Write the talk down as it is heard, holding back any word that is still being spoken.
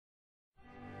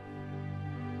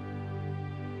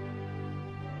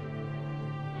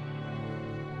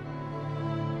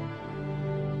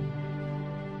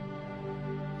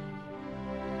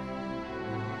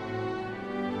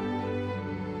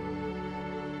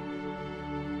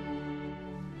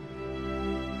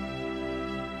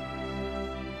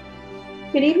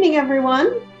Good evening,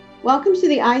 everyone. Welcome to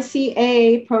the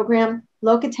ICAA program,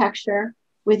 Locatecture,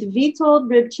 with Witold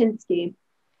Rybczynski.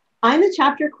 I'm the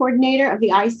chapter coordinator of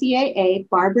the ICAA,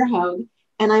 Barbara Hogue,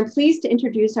 and I'm pleased to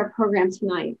introduce our program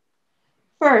tonight.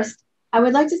 First, I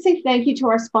would like to say thank you to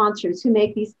our sponsors who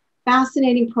make these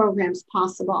fascinating programs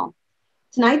possible.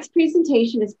 Tonight's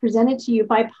presentation is presented to you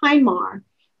by Pinemar,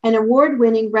 an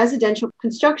award-winning residential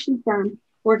construction firm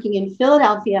working in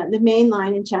Philadelphia, the Main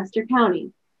Line in Chester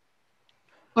County.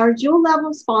 Our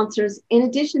dual-level sponsors, in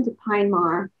addition to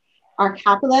Pinemar, are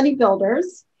Cappelletti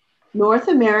Builders, North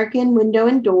American Window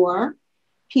and Door,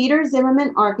 Peter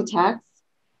Zimmerman Architects,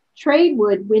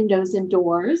 Tradewood Windows and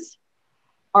Doors,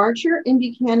 Archer and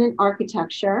Buchanan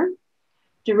Architecture,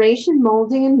 Duration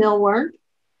Molding and Millwork,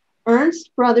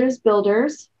 Ernst Brothers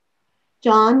Builders,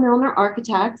 John Milner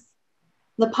Architects,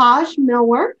 Lepage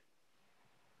Millwork,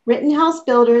 Rittenhouse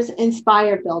Builders, and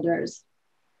Spire Builders.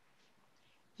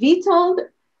 Witold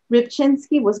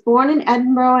Rybczynski was born in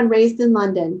Edinburgh and raised in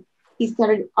London. He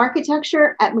studied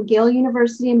architecture at McGill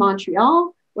University in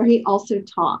Montreal, where he also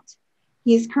taught.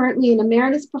 He is currently an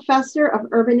emeritus professor of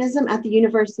urbanism at the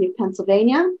University of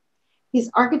Pennsylvania.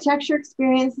 His architecture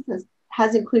experience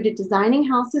has included designing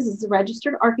houses as a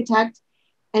registered architect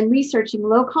and researching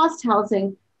low-cost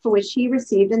housing, for which he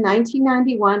received a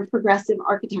 1991 Progressive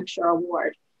Architecture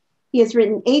Award. He has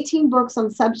written 18 books on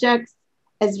subjects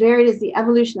as varied as the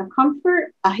evolution of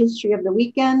comfort, a history of the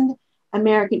weekend,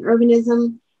 American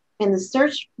urbanism, and the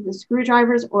search for the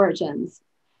screwdriver's origins.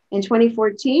 In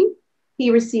 2014,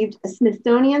 he received a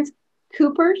Smithsonian's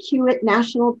Cooper Hewitt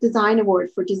National Design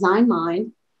Award for Design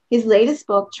Mind. His latest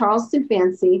book, Charleston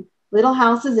Fancy, Little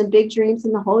Houses and Big Dreams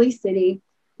in the Holy City,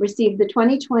 received the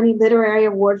 2020 Literary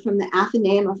Award from the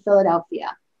Athenaeum of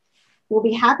Philadelphia. We'll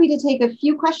be happy to take a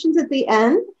few questions at the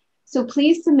end, so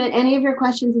please submit any of your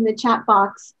questions in the chat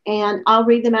box, and I'll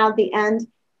read them out at the end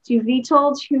to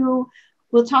Witold, who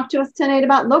will talk to us tonight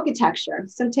about Locatecture.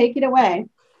 So take it away.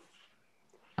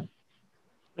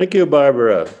 Thank you,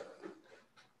 Barbara.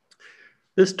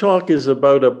 This talk is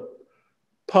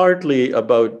partly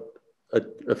about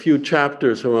a few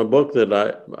chapters from a book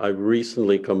that I've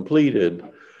recently completed.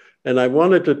 And I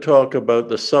wanted to talk about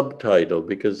the subtitle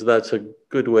because that's a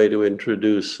good way to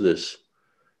introduce this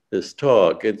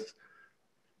talk.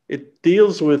 It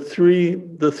deals with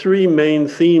the three main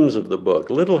themes of the book.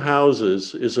 Little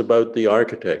Houses is about the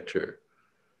architecture.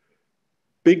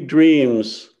 Big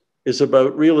Dreams is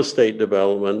about real estate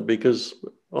development, because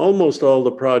almost all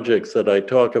the projects that I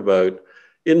talk about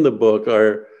in the book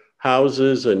are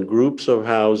houses and groups of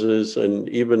houses and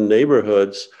even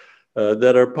neighborhoods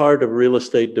that are part of real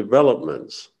estate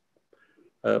developments.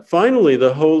 Finally,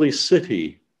 the Holy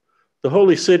City. The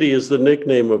Holy City is the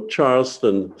nickname of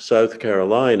Charleston, South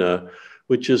Carolina,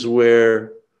 which is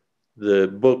where the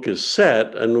book is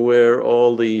set and where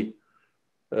all the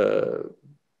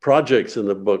projects in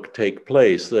the book take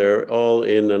place. They're all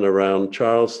in and around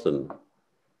Charleston.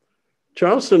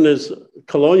 Charleston is a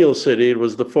colonial city. It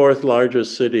was the fourth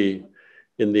largest city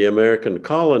in the American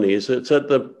colonies. It's at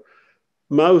the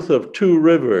mouth of two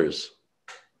rivers,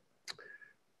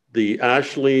 the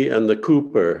Ashley and the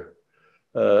Cooper.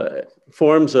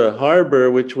 Forms a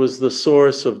harbor which was the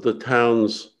source of the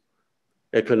town's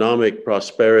economic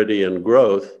prosperity and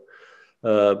growth.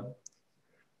 The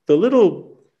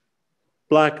little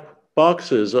black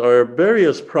boxes are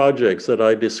various projects that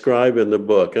I describe in the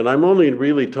book, and I'm only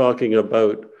really talking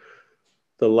about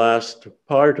the last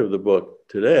part of the book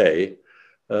today.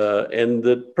 And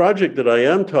the project that I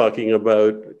am talking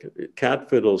about,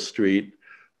 Catfiddle Street,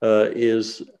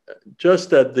 is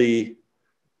just at the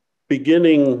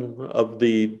beginning of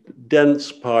the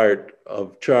dense part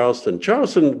of Charleston.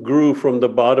 Charleston grew from the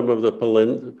bottom of the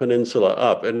peninsula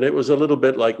up, and it was a little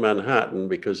bit like Manhattan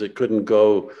because it couldn't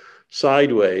go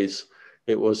sideways.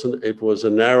 It was a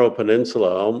narrow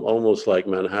peninsula, almost like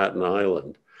Manhattan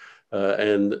Island.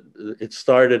 And it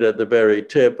started at the very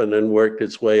tip and then worked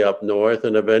its way up north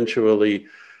and eventually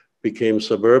became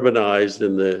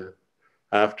suburbanized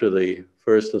after the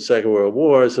First and Second World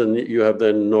Wars, and you have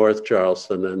then North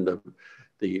Charleston and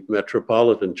the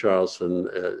metropolitan Charleston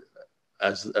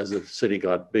as the city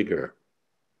got bigger.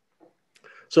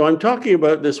 So I'm talking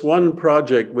about this one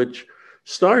project which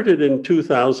started in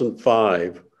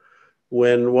 2005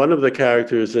 when one of the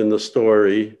characters in the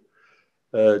story,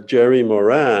 Jerry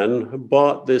Moran,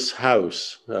 bought this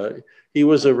house. He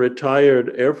was a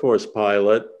retired Air Force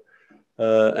pilot,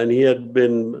 and he had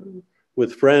been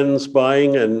with friends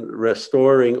buying and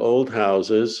restoring old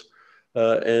houses.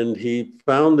 And he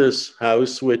found this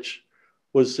house, which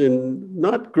was in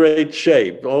not great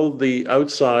shape. All the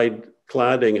outside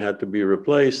cladding had to be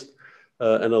replaced.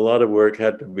 and a lot of work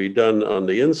had to be done on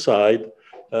the inside.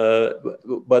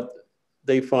 But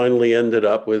they finally ended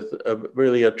up with a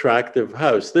really attractive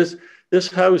house.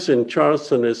 This house in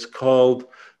Charleston is called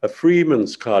a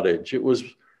freeman's cottage. It was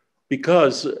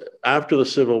because after the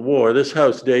Civil War, this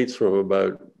house dates from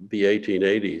about the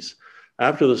 1880s.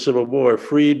 After the Civil War,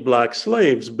 freed Black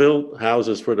slaves built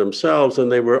houses for themselves,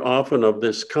 and they were often of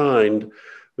this kind,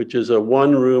 which is a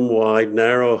one-room wide,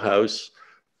 narrow house,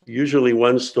 usually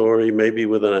one story, maybe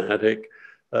with an attic,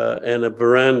 and a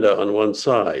veranda on one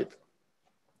side.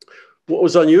 What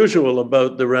was unusual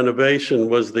about the renovation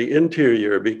was the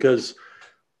interior, because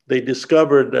they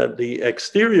discovered that the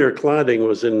exterior cladding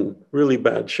was in really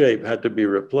bad shape, had to be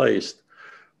replaced.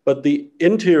 But the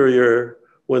interior,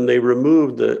 when they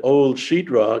removed the old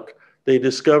sheetrock, they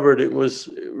discovered it was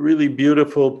really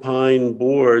beautiful pine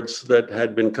boards that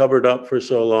had been covered up for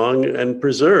so long and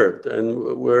preserved and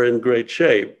were in great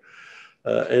shape.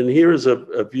 And here's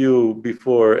a view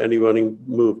before anyone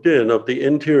moved in of the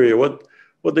interior.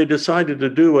 What they decided to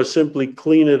do was simply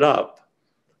clean it up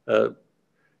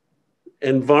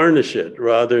and varnish it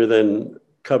rather than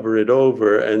cover it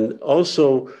over. And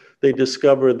also they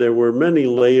discovered there were many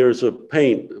layers of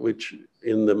paint, which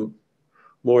in the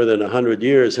more than 100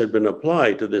 years had been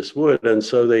applied to this wood. And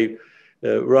so they,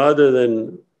 rather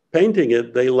than painting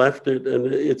it, they left it, and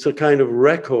it's a kind of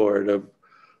record of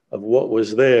what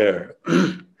was there.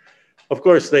 Of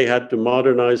course, they had to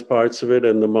modernize parts of it,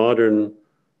 and the modern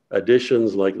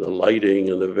additions like the lighting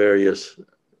and the various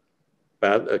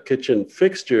kitchen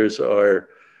fixtures are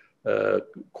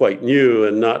quite new,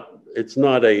 and it's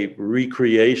not a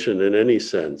recreation in any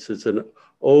sense. It's an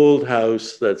old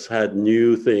house that's had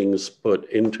new things put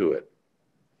into it.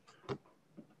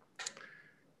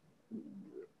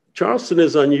 Charleston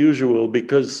is unusual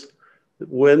because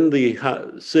when the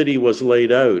city was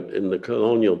laid out in the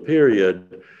colonial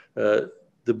period, the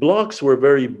blocks were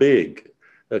very big.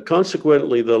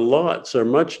 Consequently, the lots are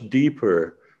much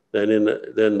deeper than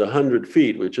the 100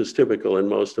 feet, which is typical in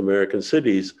most American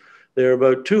cities. They're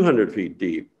about 200 feet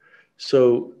deep.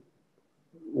 So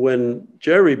when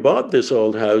Jerry bought this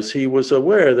old house, he was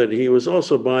aware that he was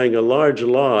also buying a large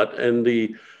lot, and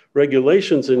the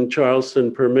regulations in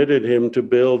Charleston permitted him to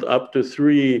build up to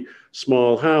 3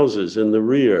 small houses in the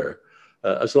rear.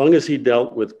 As long as he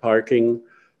dealt with parking,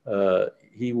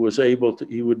 he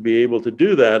would be able to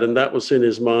do that, and that was in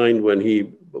his mind when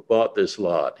he bought this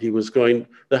lot.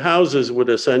 The houses would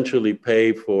essentially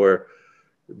pay for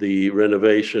the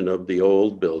renovation of the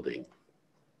old building.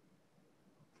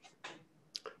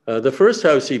 The first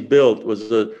house he built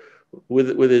was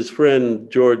with his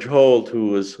friend George Holt,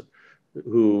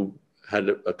 who had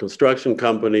a construction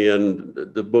company, and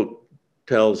the book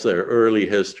tells their early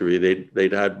history.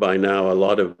 They'd had by now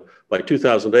by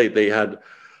 2008, they had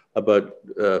about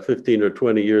 15 or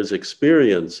 20 years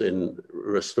experience in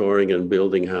restoring and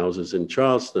building houses in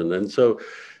Charleston. And so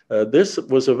this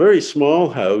was a very small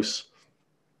house,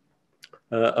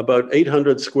 about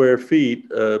 800 square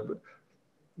feet,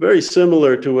 very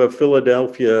similar to a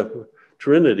Philadelphia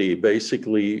Trinity,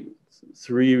 basically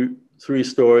three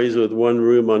stories with one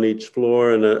room on each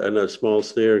floor and a small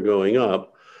stair going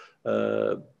up.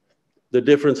 The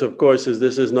difference, of course, is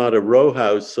this is not a row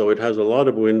house, so it has a lot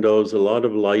of windows, a lot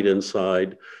of light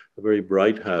inside, a very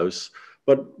bright house,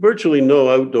 but virtually no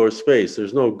outdoor space.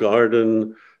 There's no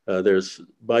garden.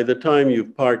 By the time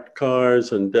you've parked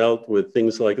cars and dealt with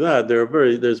things like that,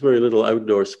 there's very little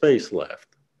outdoor space left.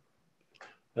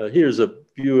 Here's a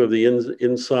view of the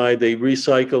inside. They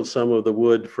recycled some of the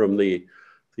wood from the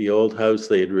old house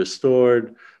they had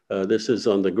restored. This is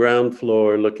on the ground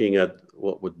floor, looking at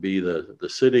what would be the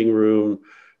sitting room.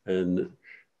 And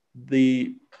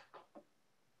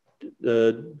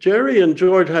Jerry and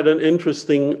George had an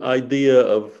interesting idea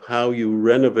of how you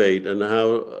renovate and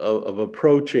of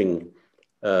approaching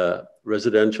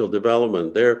residential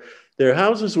development. Their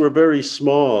houses were very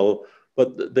small,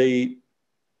 but they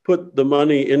put the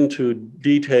money into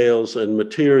details and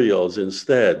materials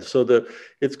instead. So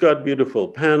it's got beautiful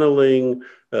paneling,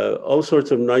 all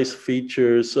sorts of nice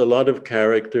features, a lot of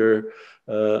character,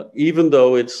 even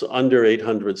though it's under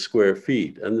 800 square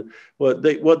feet. And what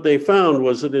they found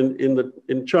was that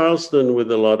in Charleston,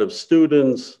 with a lot of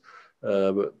students,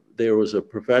 there was a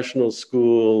professional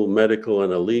school, medical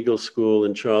and a legal school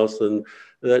in Charleston,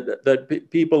 that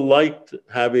people liked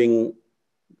having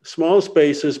small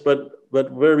spaces, but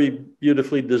very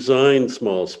beautifully designed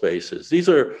small spaces. These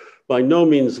are by no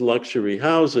means luxury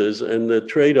houses, and the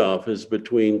trade-off is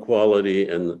between quality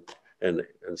and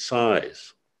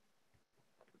size.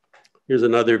 Here's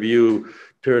another view,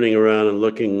 turning around and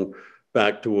looking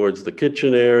back towards the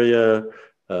kitchen area.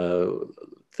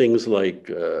 things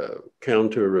like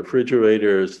counter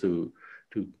refrigerators to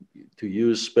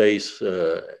use space,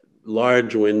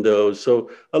 large windows.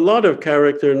 So a lot of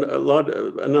character and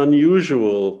an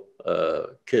unusual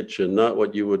kitchen, not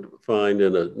what you would find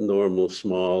in a normal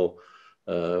small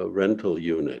rental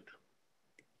unit.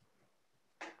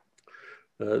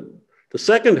 The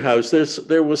second house,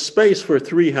 there was space for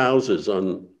 3 houses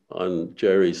on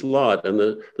Jerry's lot. And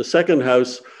the second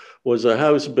house was a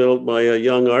house built by a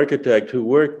young architect who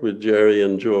worked with Jerry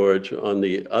and George on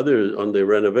the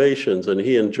renovations. And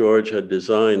he and George had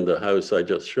designed the house I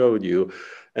just showed you.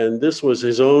 And this was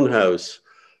his own house.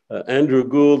 Andrew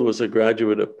Gould was a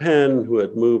graduate of Penn who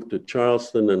had moved to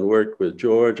Charleston and worked with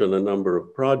George on a number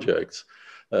of projects.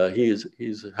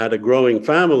 He's had a growing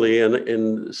family,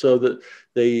 and so that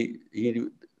he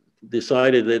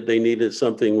decided that they needed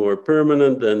something more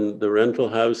permanent than the rental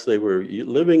house they were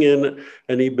living in,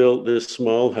 and he built this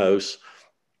small house,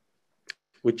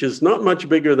 which is not much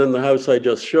bigger than the house I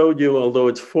just showed you, although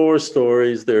it's 4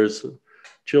 stories. There's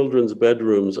children's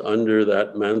bedrooms under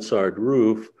that mansard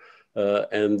roof,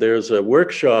 and there's a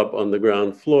workshop on the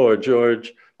ground floor.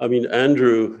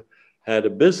 Andrew had a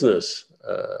business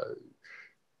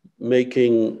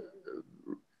making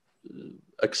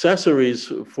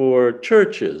accessories for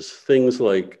churches, things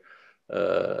like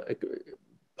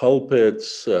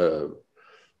pulpits,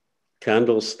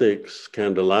 candlesticks,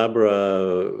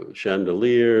 candelabra,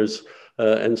 chandeliers.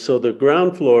 And so the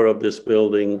ground floor of this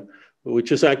building,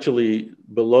 which is actually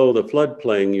below the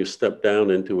floodplain, you step down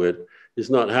into it,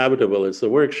 is not habitable. It's the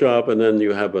workshop, and then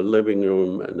you have a living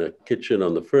room and a kitchen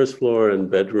on the first floor and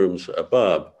bedrooms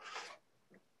above.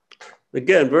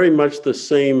 Again, very much the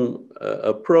same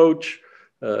approach,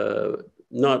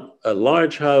 not a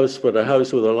large house, but a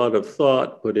house with a lot of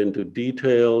thought put into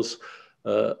details.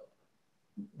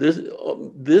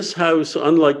 This house,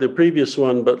 unlike the previous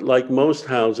one, but like most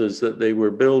houses that they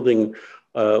were building,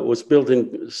 was built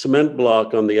in cement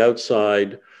block on the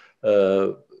outside,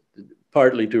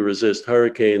 partly to resist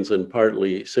hurricanes and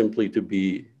partly simply to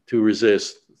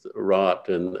resist rot.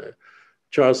 And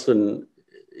Charleston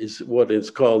is what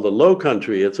is called the low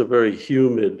country. It's a very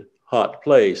humid, hot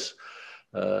place.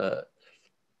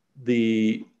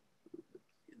 He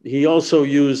also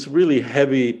used really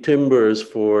heavy timbers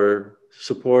for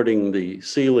supporting the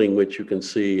ceiling, which you can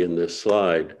see in this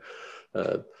slide.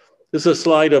 This is a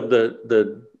slide of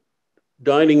the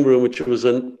dining room, which was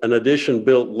an addition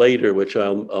built later, which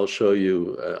I'll show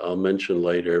you, I'll mention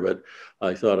later, but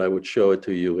I thought I would show it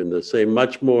to you in the same,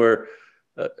 much more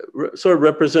sort of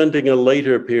representing a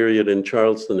later period in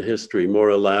Charleston history,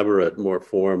 more elaborate, more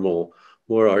formal,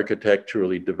 more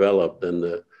architecturally developed than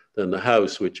the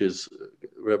house, which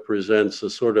represents a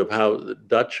sort of how the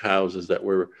Dutch houses that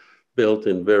were built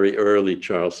in very early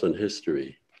Charleston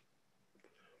history.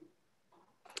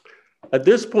 At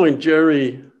this point,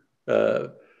 Jerry,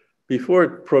 before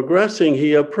progressing,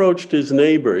 he approached his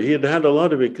neighbor.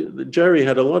 Jerry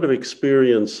had a lot of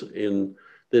experience in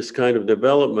this kind of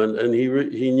development, and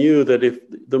he knew that if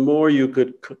the more you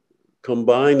could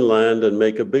combine land and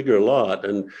make a bigger lot,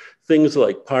 and things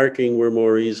like parking were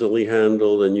more easily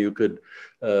handled, and you could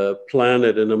plan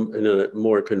it in a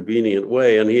more convenient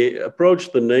way. And he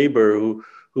approached the neighbor who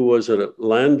was a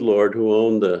landlord who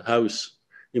owned the house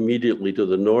immediately to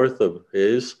the north of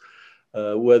his,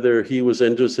 whether he was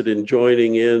interested in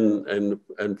joining in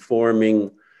and forming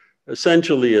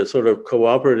essentially a sort of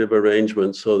cooperative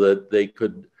arrangement so that they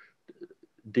could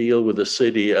deal with the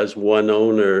city as one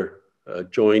owner, a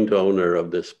joint owner of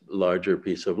this larger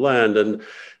piece of land. And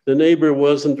the neighbor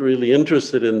wasn't really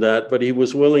interested in that, but he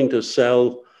was willing to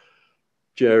sell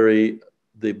Jerry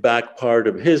the back part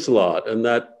of his lot. And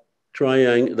that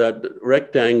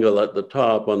rectangle at the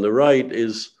top on the right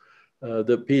is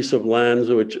the piece of land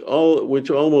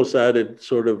which almost added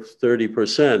sort of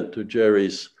 30% to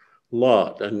Jerry's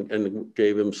lot and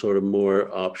gave him sort of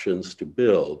more options to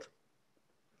build.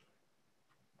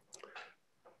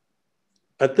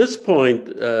 At this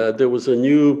point, there was a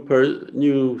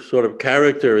new sort of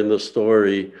character in the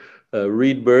story.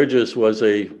 Reed Burgess was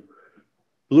a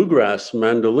bluegrass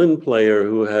mandolin player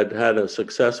who had had a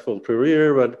successful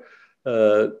career, but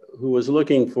who was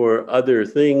looking for other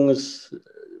things,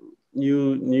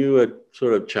 new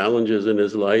sort of challenges in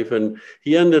his life. And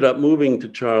he ended up moving to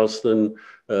Charleston,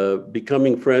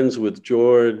 becoming friends with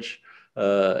George,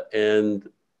 and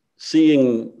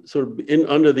seeing sort of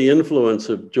under the influence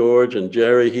of George and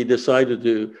Jerry, he decided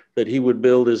that he would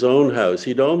build his own house.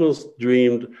 He'd almost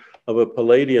dreamed of a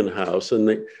Palladian house,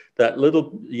 and that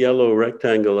little yellow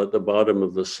rectangle at the bottom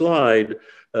of the slide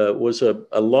was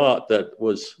a lot that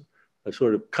was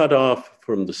sort of cut off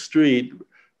from the street,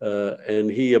 and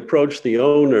he approached the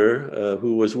owner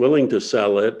who was willing to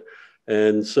sell it.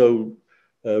 And so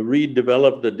Reed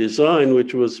developed a design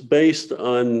which was based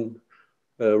on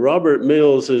Robert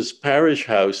Mills's parish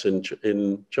house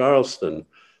in Charleston.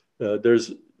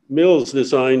 Mills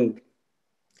designed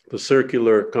the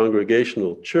circular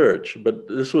congregational church, but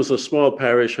this was a small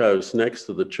parish house next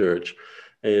to the church.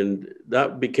 And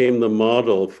that became the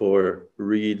model for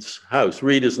Reed's house.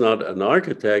 Reed is not an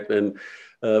architect,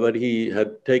 but he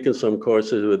had taken some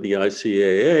courses with the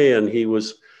ICAA, and he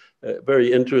was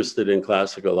very interested in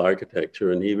classical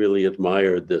architecture, and he really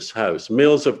admired this house.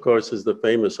 Mills, of course, is the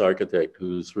famous architect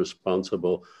who's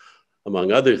responsible,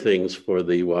 among other things, for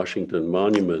the Washington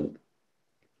Monument.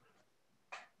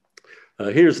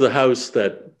 Here's the house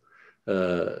that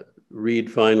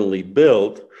Reed finally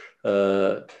built.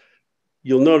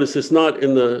 You'll notice it's not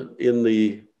in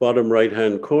the bottom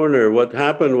right-hand corner. What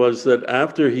happened was that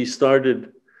after he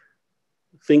started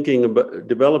thinking about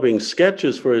developing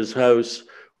sketches for his house,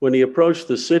 when he approached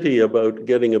the city about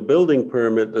getting a building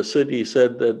permit, the city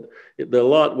said that the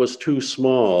lot was too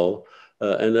small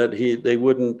and that they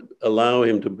wouldn't allow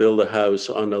him to build a house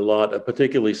on a lot,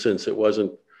 particularly since it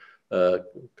wasn't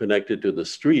connected to the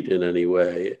street in any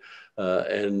way.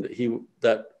 And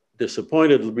that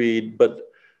disappointed Reed,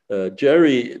 but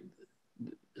Jerry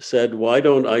said, "Why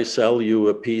don't I sell you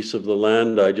a piece of the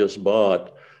land I just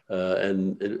bought?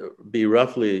 And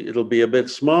it'll be a bit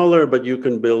smaller, but you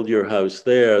can build your house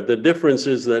there." The difference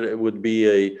is that it would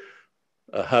be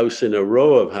a house in a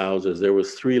row of houses. There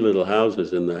was 3 little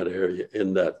houses in that area,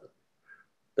 in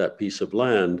that piece of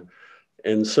land.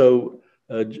 And so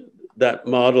that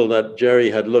model that Jerry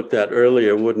had looked at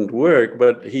earlier wouldn't work,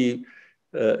 but he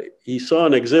saw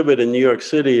an exhibit in New York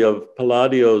City of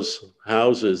Palladio's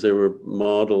houses. There were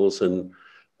models and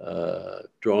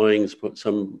drawings,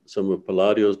 some of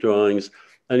Palladio's drawings,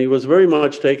 and he was very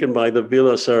much taken by the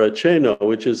Villa Saraceno,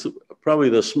 which is probably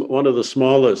one of the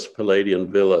smallest Palladian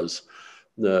villas.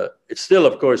 It's still,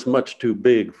 of course, much too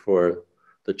big for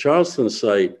the Charleston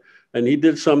site, and he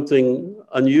did something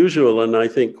unusual and I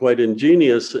think quite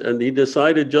ingenious, and he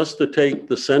decided just to take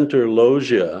the center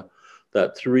loggia,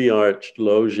 that 3-arched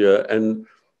loggia, and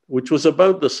which was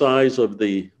about the size of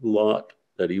the lot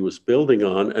that he was building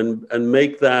on, and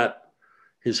make that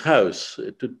his house,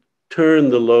 to turn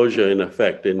the loggia in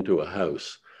effect into a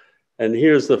house. And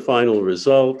here's the final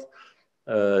result.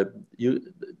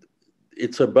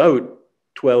 It's about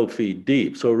 12 feet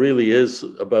deep, so really is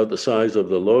about the size of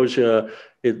the loggia.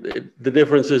 The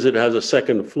difference is it has a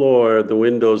second floor. The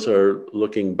windows are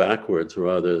looking backwards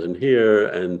rather than here,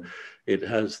 and it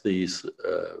has these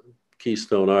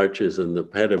keystone arches and the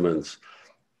pediments.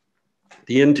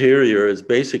 The interior is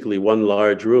basically one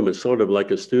large room. It's sort of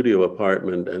like a studio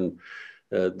apartment, and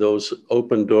those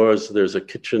open doors, there's a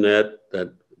kitchenette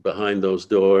that behind those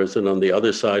doors, and on the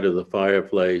other side of the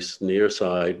fireplace, near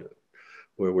side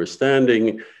where we're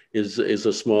standing, is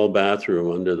a small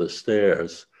bathroom under the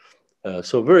stairs.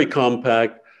 So very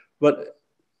compact, but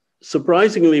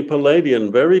surprisingly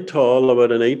Palladian, very tall,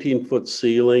 about an 18-foot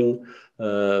ceiling,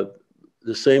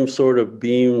 the same sort of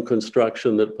beam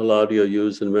construction that Palladio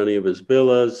used in many of his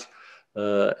villas,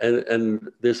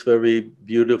 and this very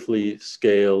beautifully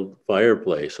scaled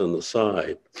fireplace on the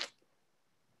side.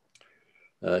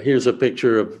 Here's a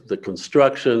picture of the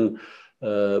construction.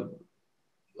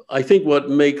 I think what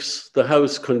makes the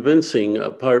house convincing,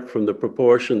 apart from the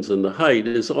proportions and the height,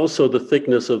 is also the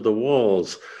thickness of the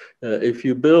walls. If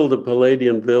you build a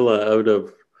Palladian villa out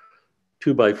of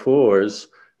 2x4s,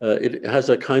 it has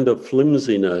a kind of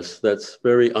flimsiness that's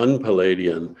very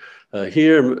un-Palladian.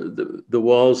 Here, the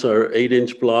walls are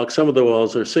 8-inch blocks. Some of the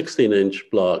walls are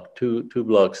 16-inch block, two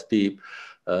blocks deep.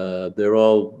 They're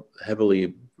all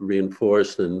heavily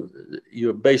reinforced, and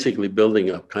you're basically building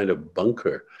a kind of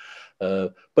bunker.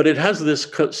 But it has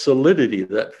this solidity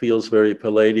that feels very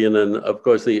Palladian, and of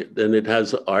course, then it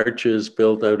has arches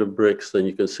built out of bricks. Then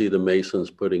you can see the masons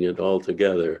putting it all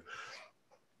together.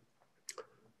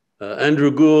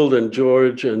 Andrew Gould and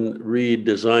George and Reed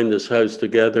designed this house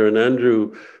together, and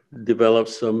Andrew developed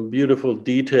some beautiful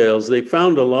details. They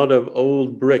found a lot of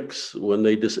old bricks when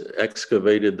they just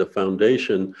excavated the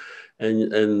foundation,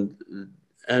 and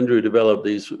Andrew developed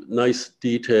these nice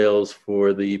details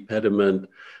for the pediment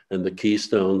and the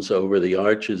keystones over the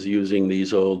arches using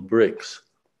these old bricks.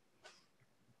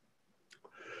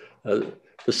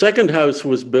 The second house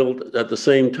was built at the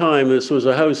same time. This was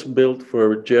a house built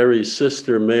for Jerry's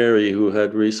sister, Mary, who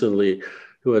had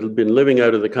been living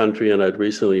out of the country and had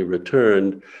recently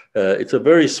returned. It's a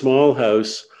very small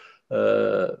house.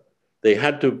 they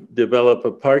had to develop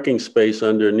a parking space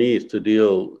underneath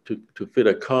to fit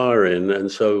a car in.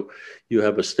 And so you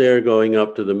have a stair going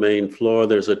up to the main floor.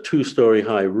 There's a 2-story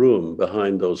high room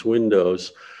behind those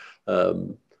windows.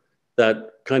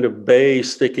 That kind of bay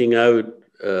sticking out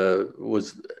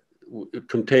it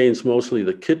contains mostly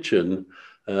the kitchen,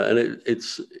 and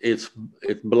it's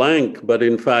blank, but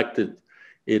in fact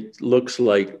it looks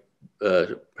like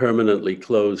permanently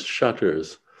closed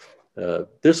shutters.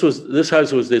 This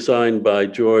house was designed by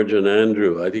George and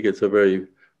Andrew. I think it's a very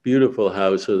beautiful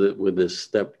house with this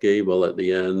stepped gable at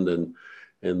the end and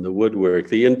the woodwork.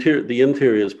 The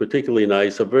interior is particularly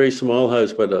nice. A very small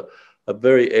house, but a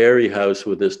very airy house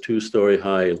with this 2-story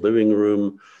high living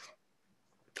room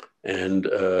and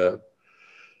a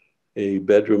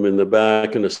bedroom in the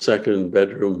back and a second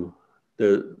bedroom.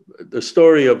 The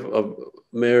story of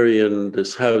Mary and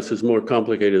this house is more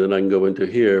complicated than I can go into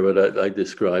here, but I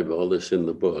describe all this in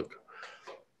the book.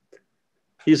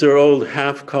 These are old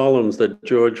half columns that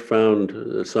George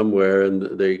found somewhere, and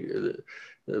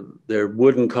they're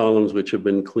wooden columns which have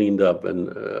been cleaned up and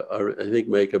I think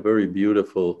make a very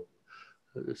beautiful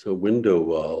window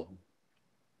wall.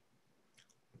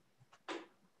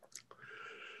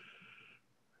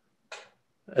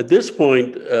 At this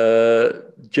point,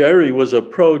 Jerry was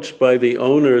approached by the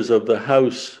owners of the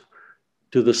house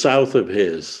to the south of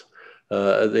his.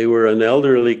 They were an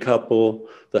elderly couple.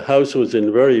 The house was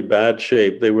in very bad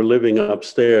shape. They were living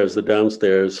upstairs, the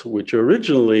downstairs, which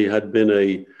originally had been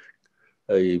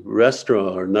a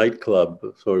restaurant or nightclub,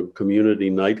 sort of community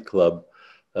nightclub,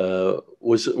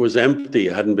 was empty,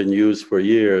 hadn't been used for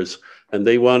years. And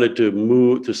they wanted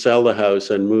to sell the house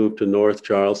and move to North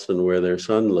Charleston where their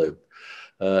son lived.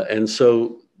 And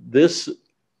so this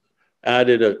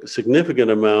added a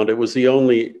significant amount. It was the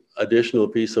only additional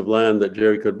piece of land that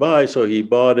Jerry could buy, so he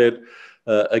bought it.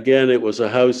 Again, it was a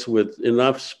house with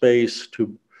enough space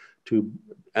to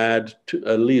add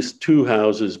at least 2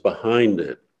 houses behind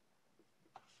it.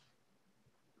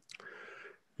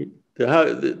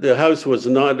 The house was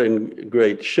not in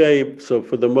great shape, so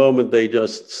for the moment they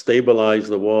just stabilized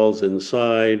the walls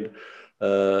inside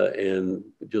and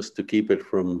just to keep it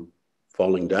from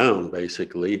falling down,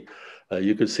 basically.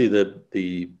 You could see that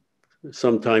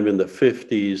sometime in the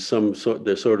 50s,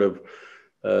 the sort of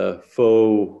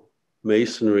faux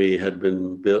masonry had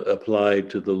been applied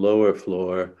to the lower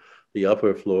floor. The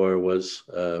upper floor was,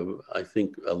 I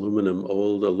think,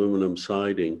 old aluminum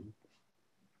siding.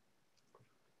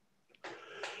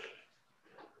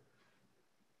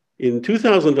 In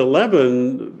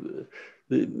 2011,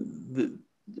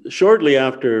 shortly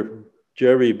after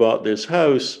Jerry bought this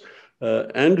house,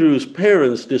 Andrew's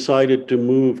parents decided to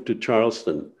move to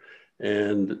Charleston,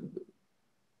 and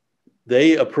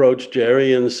they approached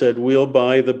Jerry and said, "We'll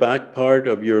buy the back part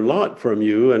of your lot from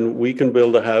you and we can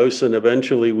build a house, and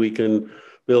eventually we can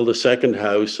build a second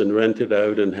house and rent it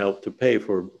out and help to pay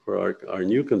for our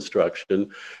new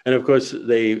construction." And of course,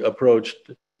 they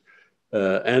approached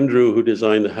Andrew, who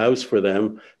designed the house for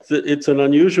them. It's an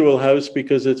unusual house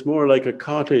because it's more like a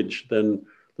cottage than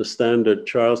the standard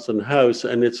Charleston house,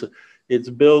 and it's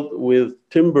built with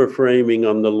timber framing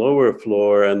on the lower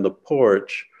floor and the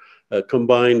porch,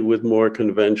 combined with more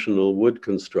conventional wood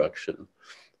construction.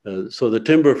 So the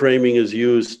timber framing is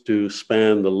used to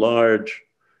span the large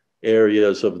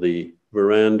areas of the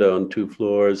veranda on 2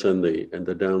 floors and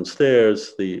the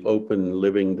downstairs, the open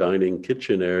living, dining,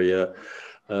 kitchen area.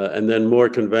 And then more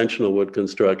conventional wood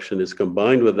construction is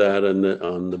combined with that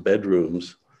on the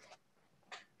bedrooms.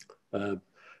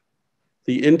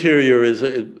 The interior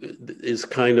is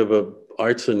kind of a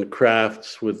arts and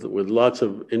crafts with lots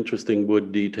of interesting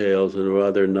wood details and a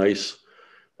rather nice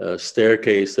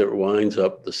staircase that winds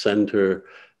up the center.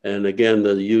 And again,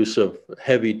 the use of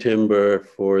heavy timber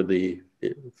for the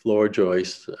floor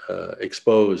joists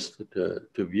exposed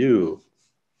to view.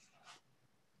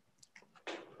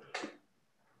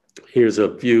 Here's a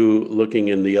view looking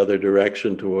in the other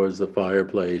direction towards the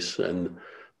fireplace and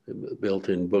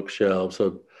built-in bookshelves.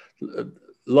 So a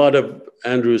lot of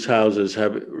Andrew's houses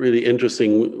have really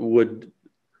interesting wood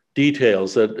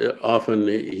details that often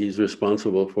he's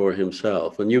responsible for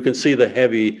himself. And you can see the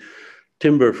heavy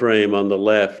timber frame on the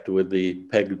left with the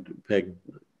peg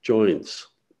joints.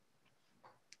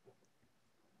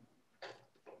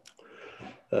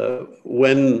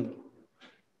 When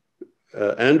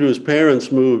Andrew's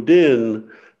parents moved in,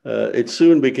 it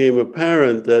soon became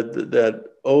apparent that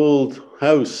old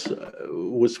house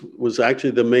was actually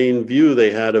the main view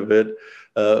they had of it,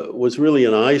 was really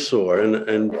an eyesore.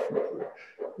 And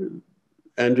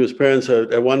Andrew's parents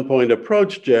at one point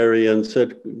approached Jerry and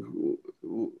said,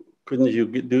 "Couldn't you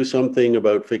do something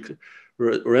about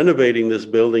renovating this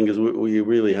building, because we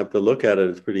really have to look at it.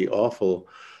 It's pretty awful.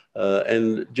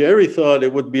 And Jerry thought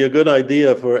it would be a good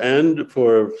idea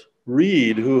for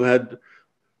Reed, who had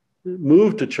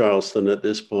moved to Charleston at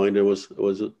this point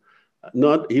and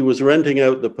he was renting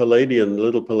out the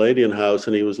little Palladian house,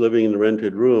 and he was living in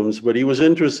rented rooms, but he was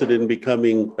interested in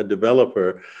becoming a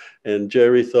developer. And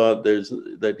Jerry thought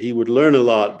that he would learn a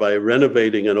lot by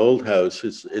renovating an old house.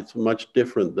 It's much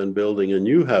different than building a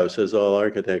new house, as all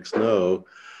architects know.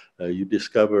 You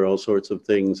discover all sorts of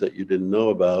things that you didn't know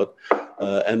about.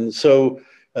 And so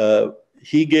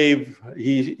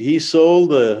he sold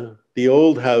the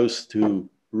old house to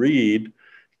Reed,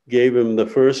 gave him the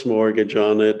first mortgage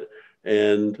on it,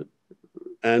 and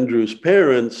Andrew's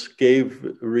parents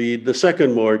gave Reed the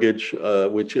second mortgage,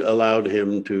 which allowed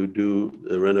him to do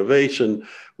the renovation,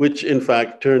 which in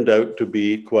fact turned out to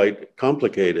be quite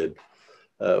complicated.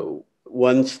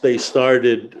 Once they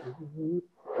started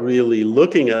really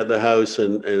looking at the house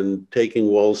and taking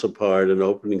walls apart and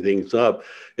opening things up,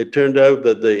 it turned out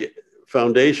that the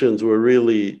foundations were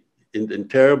really in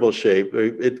terrible shape.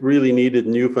 It really needed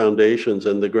new foundations,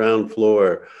 and the ground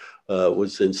floor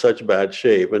was in such bad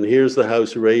shape. And here's the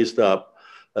house raised up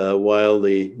while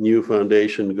the new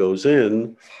foundation goes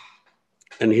in.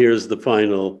 And here's the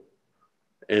final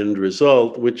end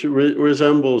result, which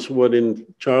resembles what in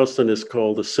Charleston is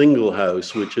called a single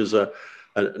house, which is a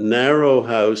narrow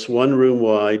house, one room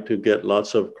wide, to get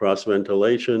lots of cross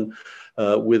ventilation,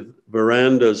 with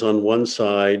verandas on one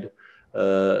side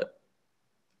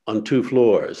on 2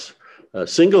 floors.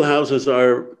 Single houses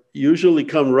usually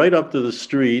come right up to the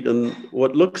street, and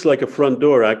what looks like a front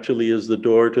door actually is the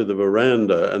door to the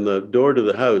veranda, and the door to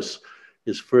the house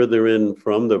is further in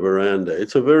from the veranda.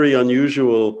 It's a very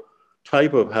unusual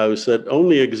type of house that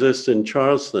only exists in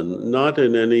Charleston, not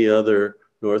in any other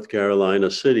North Carolina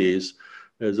cities.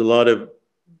 There's a lot of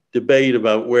debate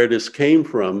about where this came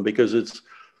from, because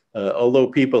although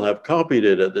people have copied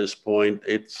it at this point,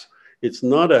 it's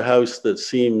not a house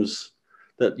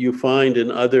that you find in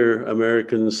other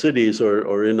American cities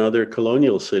or in other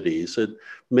colonial cities.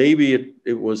 Maybe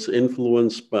it was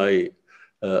influenced by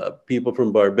people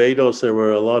from Barbados. There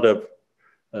were a lot of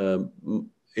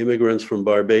immigrants from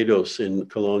Barbados in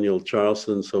colonial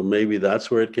Charleston, so maybe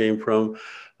that's where it came from.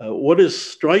 What is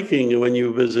striking when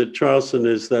you visit Charleston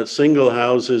is that single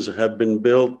houses have been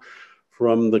built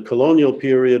from the colonial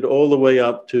period all the way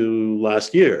up to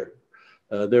last year.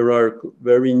 There are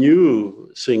very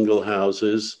new single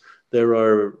houses. There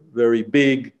are very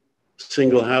big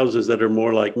single houses that are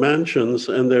more like mansions,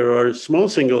 and there are small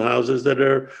single houses that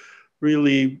are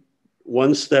really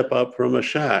one step up from a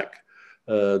shack.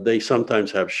 They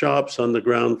sometimes have shops on the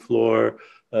ground floor.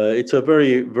 It's a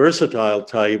very versatile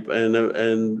type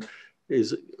and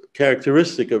is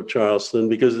characteristic of Charleston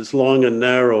because it's long and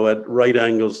narrow at right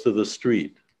angles to the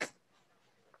street.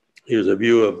 Here's a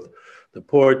view of the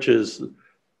porches.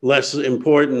 Less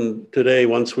important today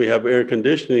once we have air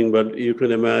conditioning, but you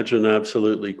can imagine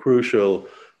absolutely crucial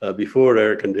before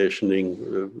air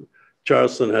conditioning.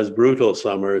 Charleston has brutal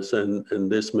summers,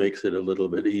 and this makes it a little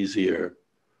bit easier.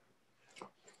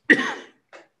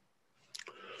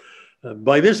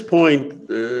 By this point,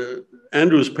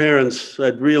 Andrew's parents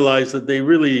had realized that they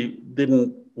really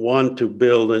didn't want to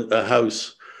build a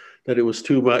house, that it was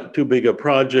too big a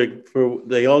project.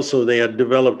 They had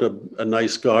developed a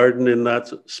nice garden in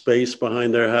that space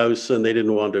behind their house, and they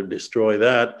didn't want to destroy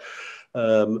that.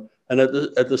 And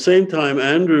at the same time,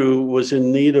 Andrew was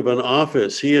in need of an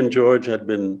office. He and George had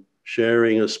been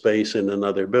sharing a space in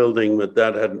another building, but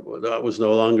that was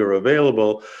no longer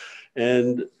available.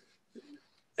 And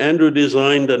Andrew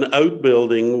designed an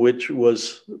outbuilding which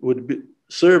would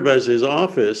serve as his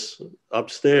office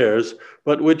upstairs,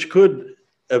 but which could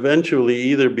eventually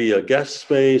either be a guest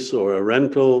space or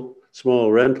a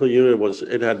small rental unit.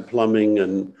 It had plumbing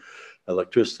and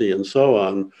electricity and so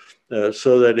on,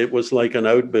 so that it was like an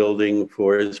outbuilding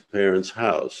for his parents'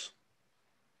 house.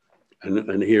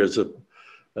 And here's a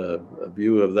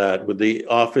view of that with the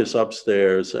office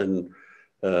upstairs and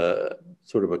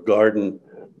sort of a garden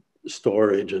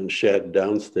storage and shed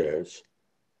downstairs.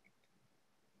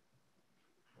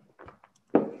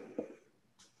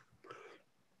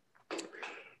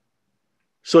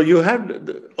 So you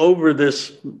had, over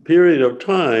this period of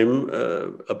time,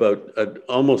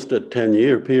 almost a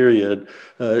 10-year period,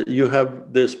 you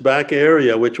have this back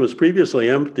area, which was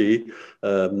previously empty,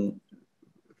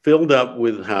 filled up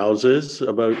with houses,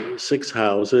 about 6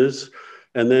 houses,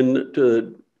 and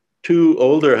then 2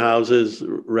 older houses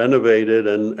renovated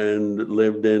and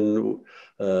lived in.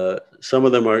 Some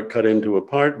of them are cut into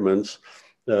apartments.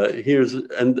 Here's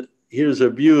a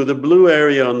view. The blue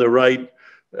area on the right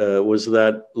was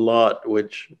that lot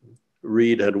which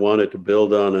Reed had wanted to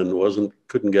build on and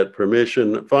couldn't get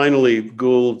permission. Finally,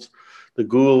 the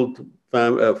Gould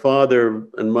father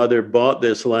and mother bought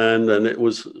this land, and it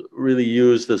was really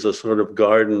used as a sort of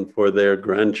garden for their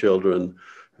grandchildren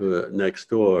next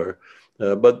door.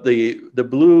 But the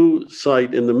blue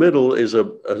site in the middle is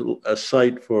a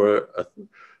site for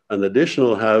an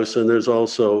additional house, and there's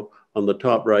also on the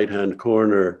top right-hand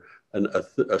corner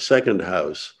a second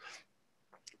house.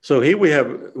 So here we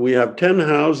have 10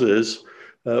 houses.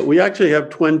 We actually have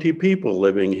 20 people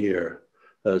living here.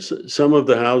 Some of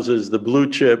the houses, the Blue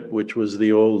Chip, which was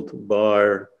the old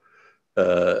bar,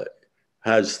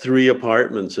 has 3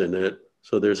 apartments in it.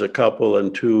 So there's a couple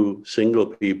and 2 single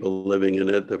people living in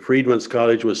it. The Freedman's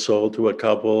Cottage was sold to a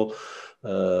couple.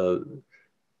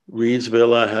 Reed's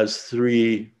Villa has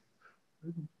three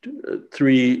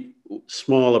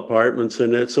small apartments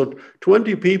in it. So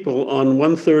 20 people on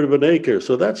 1/3 of an acre.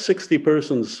 So that's 60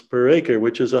 persons per acre,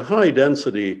 which is a high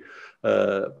density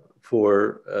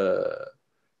for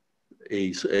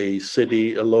a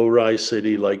city, a low-rise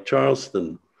city like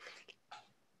Charleston.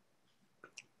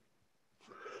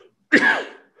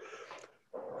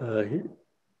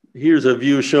 Here's a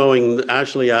view showing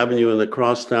Ashley Avenue and the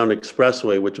Crosstown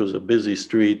Expressway, which was a busy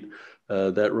street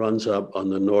that runs up on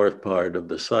the north part of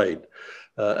the site.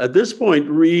 At this point,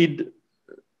 Reed,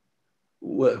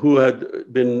 who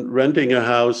had been renting a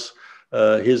house,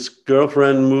 his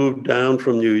girlfriend moved down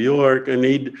from New York, and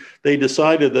they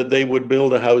decided that they would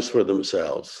build a house for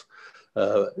themselves.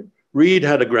 Reed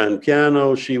had a grand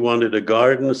piano, she wanted a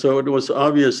garden, so it was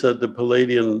obvious that the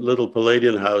little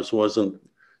Palladian house wasn't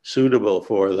suitable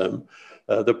for them.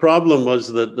 The problem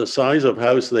was that the size of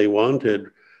house they wanted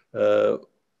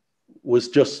was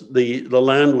just, the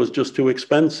land was just too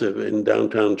expensive in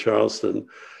downtown Charleston.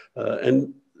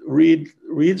 And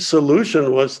Reed's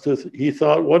solution was he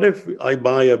thought, what if I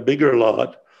buy a bigger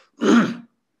lot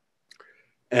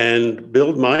and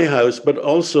build my house, but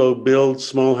also build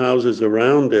small houses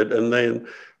around it, and then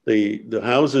the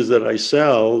houses that I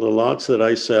sell, the lots that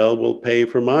I sell, will pay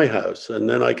for my house, and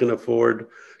then I can afford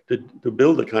to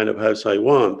build the kind of house I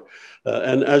want.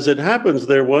 And as it happens,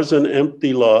 there was an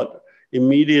empty lot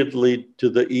immediately to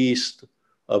the east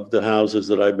of the houses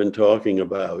that I've been talking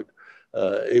about.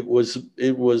 It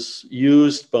was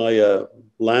used by a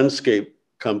landscape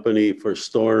company for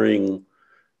storing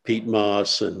peat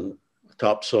moss and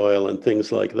topsoil and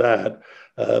things like that.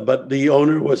 But the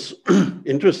owner was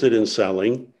interested in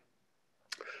selling.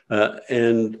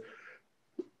 And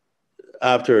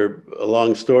after a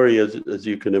long story, as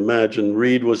you can imagine,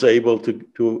 Reed was able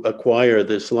to acquire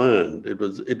this land.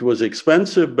 It was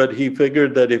expensive, but he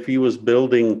figured that if he was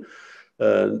building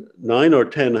 9 or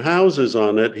 10 houses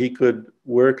on it, he could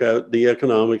work out, the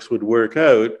economics would work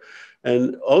out.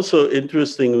 And also,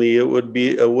 interestingly, it would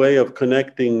be a way of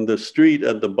connecting the street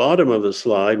at the bottom of the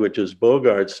slide, which is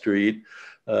Bogart Street,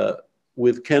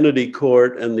 with Kennedy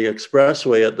Court and the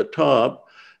expressway at the top,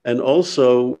 and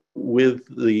also with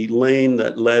the lane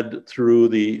that led through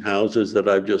the houses that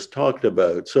I've just talked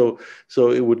about. So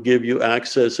it would give you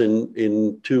access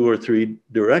in 2 or 3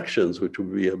 directions, which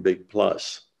would be a big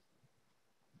plus.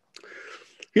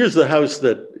 Here's the house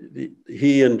that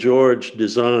he and George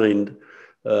designed.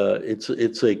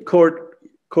 It's a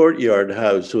courtyard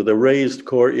house with a raised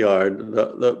courtyard.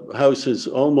 The house is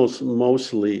almost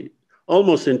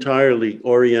entirely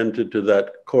oriented to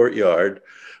that courtyard.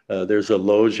 There's a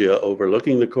loggia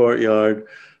overlooking the courtyard,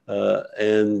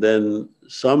 and then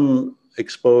some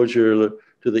exposure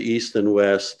to the east and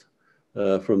west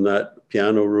from that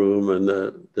piano room and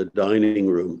the dining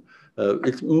room.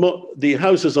 The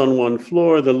house is on 1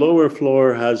 floor. The lower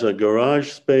floor has a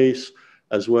garage space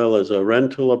as well as a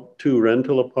 2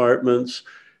 rental apartments,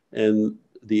 and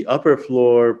the upper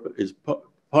floor is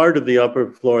part of the upper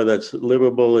floor that's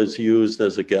livable is used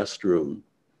as a guest room.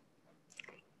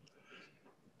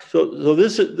 So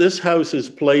this house is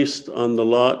placed on the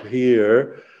lot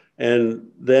here, and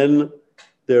then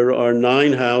there are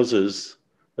 9 houses,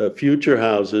 future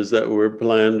houses that were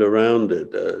planned around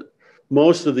it.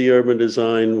 Most of the urban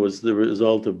design was the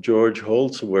result of George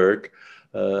Holt's work.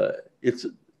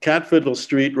 Catfiddle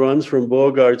Street runs from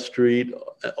Bogart Street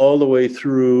all the way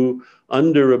through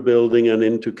under a building and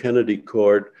into Kennedy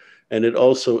Court, and it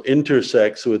also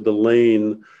intersects with the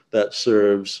lane that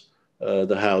serves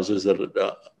the houses that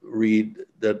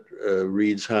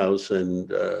Reed's house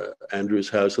and Andrew's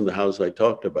house and the house I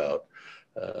talked about.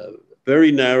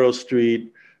 Very narrow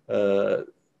street, a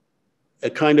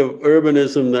kind of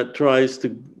urbanism that tries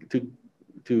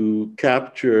to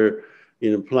capture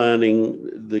in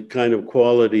planning the kind of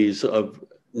qualities of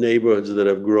neighborhoods that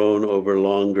have grown over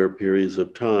longer periods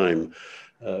of time.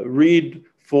 Reed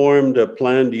formed a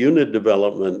planned unit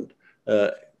development,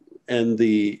 and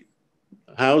the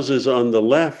houses on the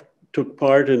left took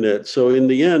part in it. So in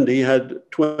the end, he had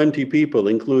 20 people,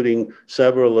 including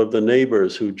several of the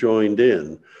neighbors who joined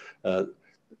in,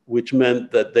 which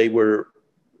meant that they were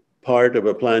part of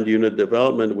a planned unit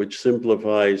development, which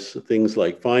simplifies things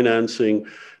like financing.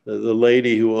 The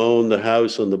lady who owned the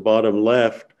house on the bottom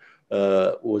left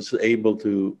was able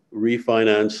to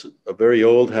refinance a very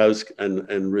old house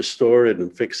and restore it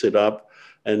and fix it up,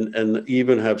 and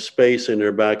even have space in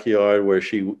her backyard where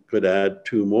she could add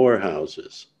 2 more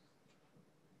houses.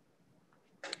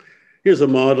 Here's a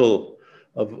model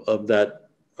of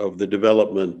the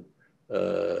development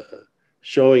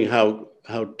showing how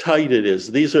tight it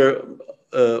is. These are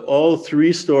all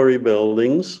 3-story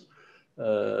buildings,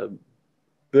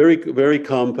 very, very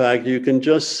compact. You can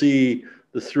just see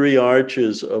the 3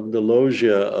 arches of the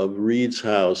loggia of Reed's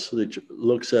house, which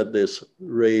looks at this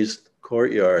raised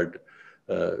courtyard,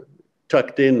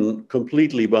 tucked in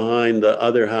completely behind the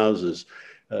other houses.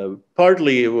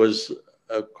 Partly it was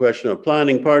a question of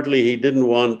planning, partly he didn't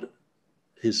want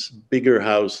his bigger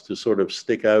house to sort of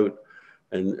stick out,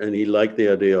 and he liked the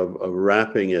idea of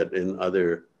wrapping it in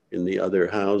the other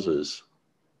houses.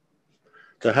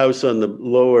 The house on the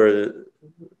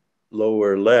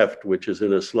lower left, which is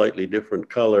in a slightly different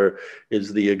color,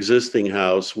 is the existing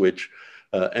house, which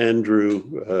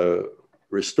Andrew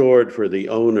restored for the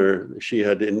owner. She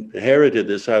had inherited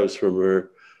this house from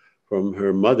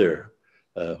her mother,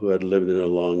 who had lived in a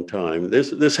long time.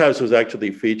 This house was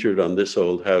actually featured on This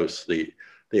Old House.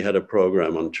 They had a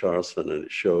program on Charleston, and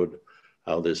it showed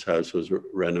how this house was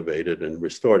renovated and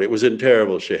restored. It was in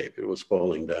terrible shape. It was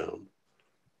falling down.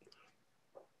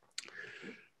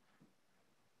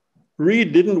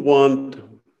 Reed didn't want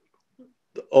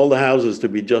all the houses to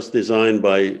be just designed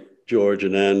by George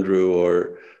and Andrew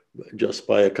or just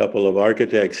by a couple of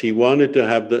architects. He wanted to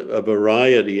have a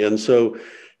variety. And so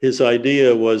his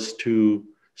idea was to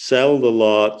sell the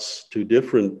lots to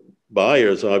different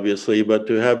buyers, obviously, but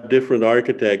to have different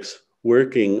architects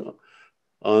working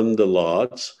on the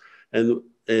lots.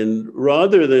 And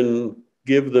rather than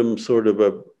give them sort of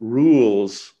a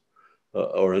rules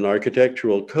or an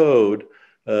architectural code,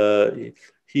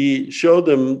 he showed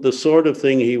them the sort of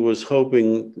thing he was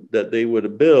hoping that they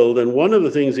would build. And one of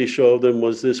the things he showed them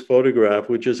was this photograph,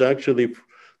 which is actually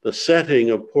the setting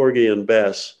of Porgy and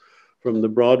Bess from the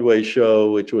Broadway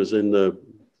show, which was I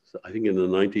think in the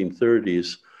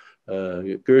 1930s.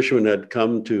 Gershwin had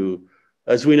come to,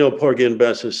 as we know, Porgy and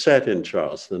Bess is set in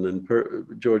Charleston, and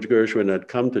George Gershwin had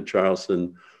come to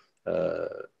Charleston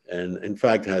and in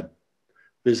fact had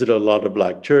visited a lot of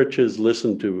Black churches,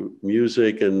 listened to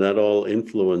music, and that all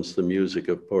influenced the music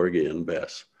of Porgy and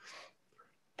Bess.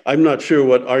 I'm not sure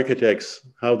what architects,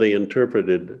 how they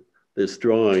interpreted this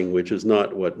drawing, which is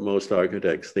not what most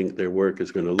architects think their work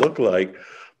is going to look like,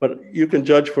 but you can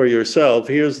judge for yourself.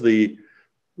 Here's the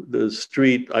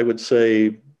street, I would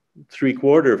say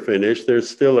 3/4 finished. There's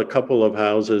still a couple of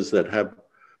houses that have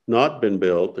not been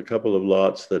built, a couple of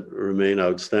lots that remain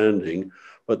outstanding.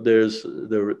 But there's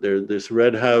this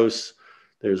red house,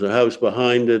 there's a house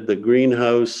behind it, the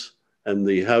greenhouse, and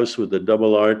the house with the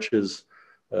double arches.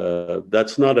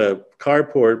 That's not a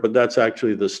carport, but that's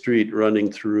actually the street running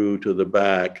through to the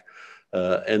back.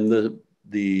 And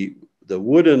the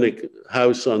wooden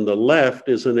house on the left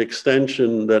is an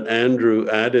extension that Andrew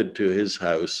added to his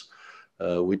house,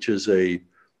 which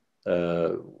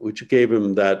gave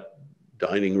him that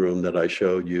dining room that I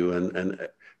showed you, and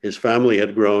his family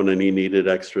had grown and he needed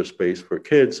extra space for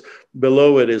kids.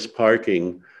 Below it is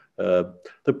parking.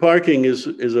 The parking is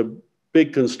a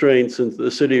big constraint, since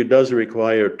the city does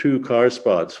require 2 car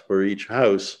spots for each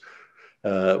house,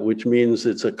 which means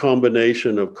it's a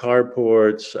combination of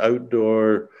carports,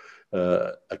 outdoor,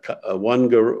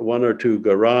 one or 2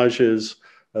 garages.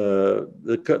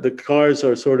 The cars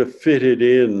are sort of fitted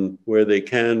in where they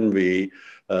can be.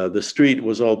 The street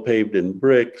was all paved in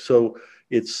brick, so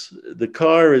the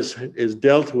car is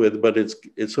dealt with, but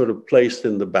it's sort of placed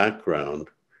in the background,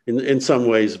 in some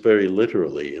ways very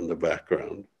literally in the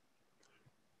background.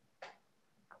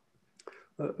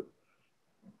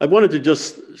 I wanted to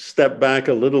just step back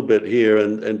a little bit here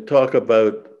and talk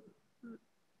about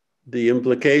the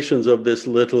implications of this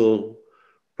little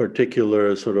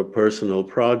particular sort of personal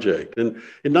project. And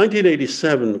in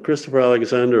 1987, Christopher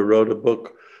Alexander wrote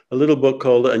a little book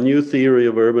called A New Theory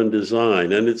of Urban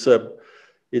Design. And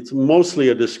it's mostly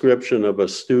a description of a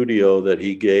studio that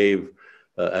he gave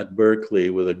at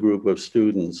Berkeley with a group of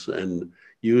students, and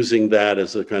using that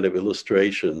as a kind of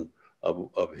illustration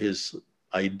of his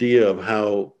idea of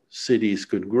how cities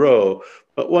could grow.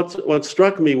 But what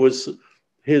struck me was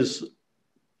his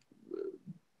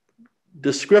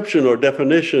description or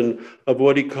definition of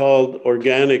what he called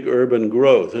organic urban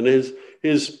growth. And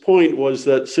his point was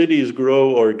that cities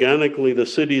grow organically. The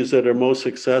cities that are most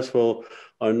successful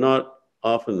are not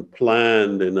often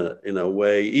planned in a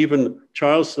way. Even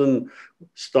Charleston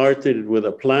started with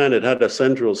a plan. It had a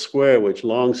central square, which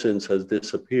long since has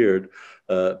disappeared.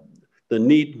 The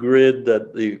neat grid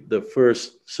that the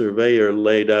first surveyor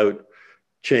laid out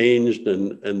changed,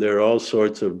 and there are all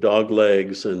sorts of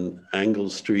doglegs and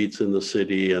angled streets in the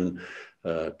city, and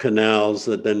canals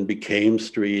that then became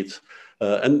streets.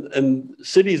 And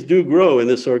cities do grow in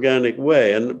this organic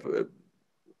way. And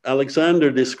Alexander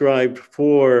described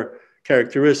 4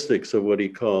 characteristics of what he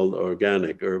called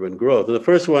organic urban growth. And the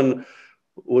first one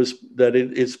was that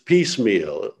it's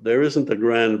piecemeal. There isn't a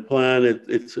grand plan.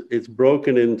 It's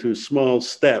broken into small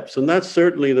steps. And that's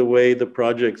certainly the way the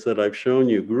projects that I've shown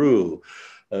you grew.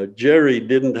 Jerry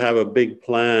didn't have a big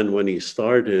plan when he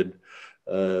started.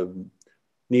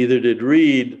 Neither did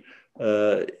Reed.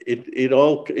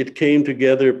 It came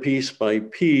together piece by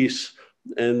piece,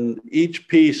 and each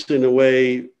piece in a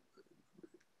way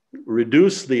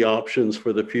reduced the options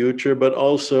for the future, but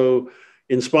also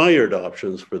inspired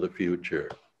options for the future.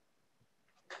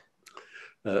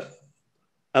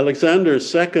 Alexander's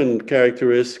second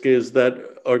characteristic is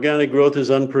that organic growth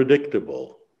is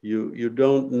unpredictable. You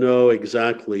don't know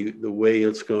exactly the way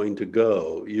it's going to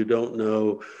go. You don't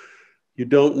know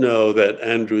that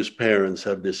Andrew's parents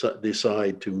have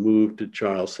decided to move to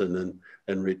Charleston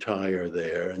and retire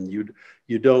there. And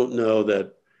you don't know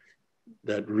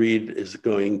that Reed is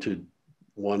going to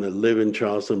want to live in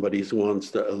Charleston, but he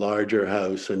wants a larger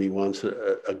house, and he wants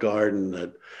a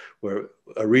garden where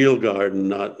a real garden,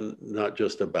 not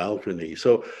just a balcony.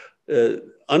 So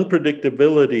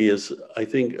unpredictability is, I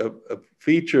think, a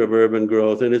feature of urban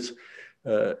growth, and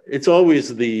it's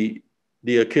always the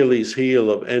Achilles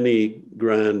heel of any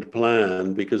grand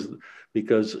plan,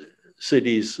 because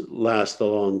cities last a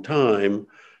long time,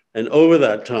 and over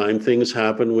that time things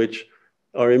happen which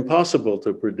are impossible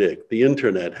to predict. The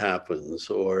internet happens,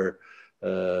 or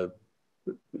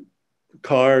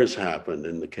cars happen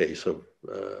in the case of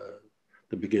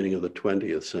the beginning of the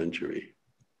 20th century.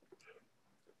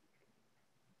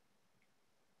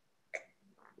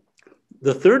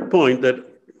 The third point that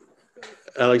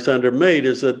Alexander made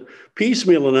is that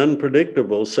piecemeal and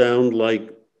unpredictable sound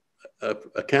like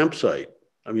a campsite.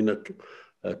 I mean,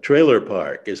 a trailer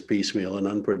park is piecemeal and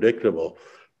unpredictable.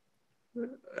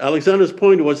 Alexander's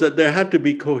point was that there had to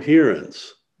be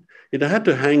coherence. It had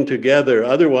to hang together.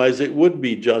 Otherwise, it would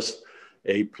be just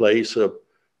a place of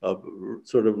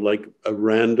sort of like a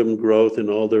random growth in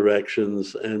all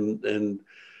directions. And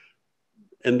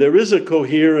there is a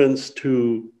coherence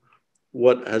to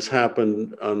what has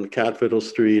happened on Catfiddle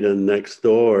Street and next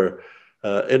door.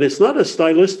 And it's not a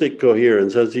stylistic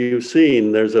coherence. As you've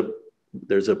seen, there's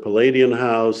a Palladian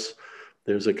house.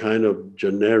 There's a kind of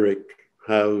generic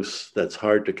house that's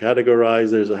hard to categorize.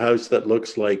 There's a house that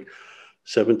looks like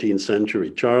 17th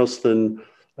century Charleston.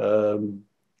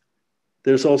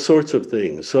 There's all sorts of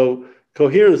things. So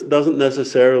coherence doesn't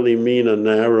necessarily mean a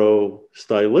narrow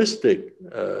stylistic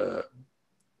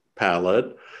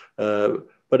palette,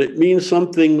 but it means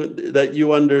something that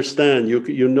you understand.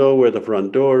 You know where the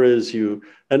front door is.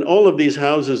 And all of these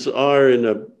houses are, in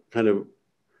a kind of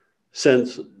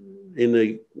sense, in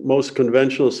the most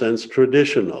conventional sense,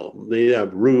 traditional. They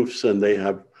have roofs, and they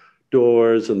have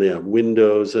doors, and they have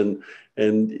windows. And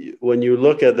when you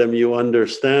look at them, you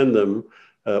understand them.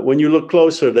 When you look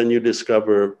closer, then you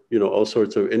discover, all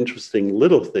sorts of interesting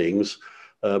little things.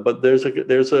 But there's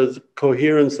a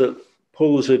coherence that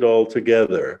pulls it all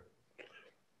together.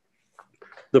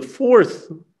 The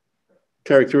fourth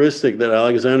characteristic that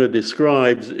Alexander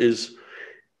describes is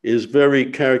very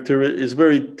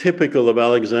typical of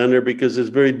Alexander, because it's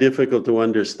very difficult to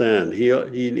understand. He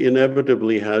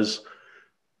inevitably has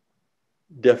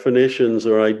definitions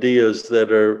or ideas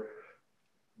that are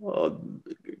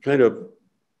kind of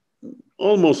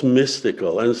almost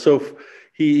mystical. And so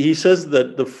he says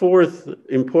that the fourth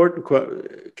important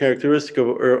characteristic of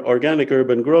organic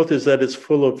urban growth is that it's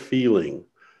full of feeling.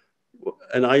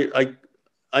 And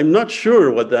I'm not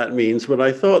sure what that means, but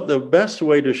I thought the best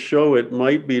way to show it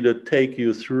might be to take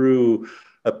you through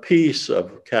a piece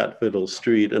of Catfiddle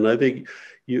Street, and I think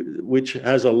which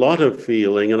has a lot of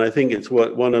feeling, and I think it's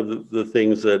one of the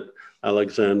things that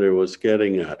Alexander was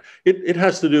getting at. It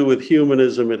has to do with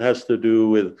humanism. It has to do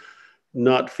with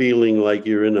not feeling like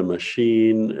you're in a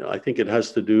machine. I think it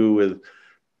has to do with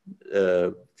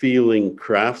feeling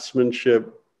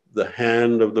craftsmanship, the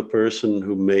hand of the person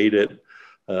who made it.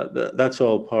 That's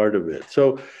all part of it.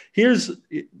 So here's,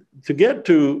 to get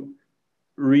to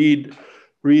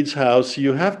Reed's house,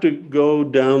 you have to go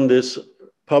down this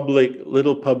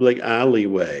little public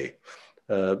alleyway.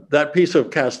 That piece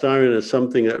of cast iron is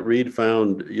something that Reed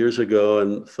found years ago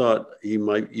and thought he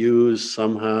might use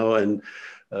somehow. And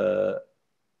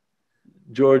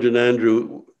George and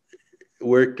Andrew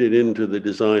worked it into the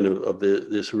design of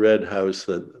this red house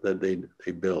that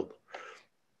they built.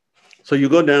 So you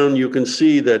go down, you can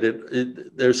see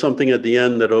that there's something at the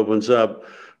end that opens up.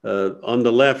 On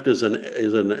the left is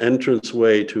an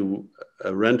entranceway to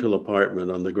a rental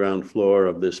apartment on the ground floor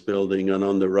of this building, and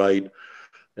on the right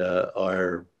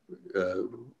are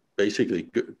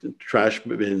basically trash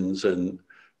bins and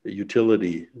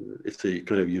utility. It's a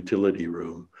kind of utility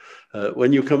room.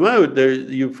 When you come out there,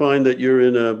 you find that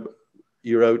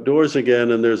you're outdoors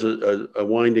again, and there's a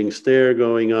winding stair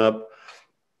going up.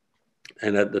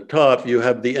 And at the top, you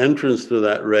have the entrance to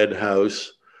that red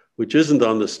house, which isn't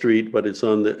on the street, but it's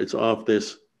off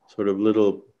this sort of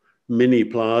little mini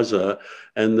plaza.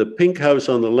 And the pink house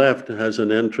on the left has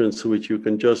an entrance which you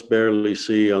can just barely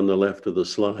see on the left of the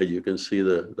slide. You can see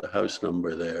the house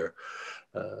number there.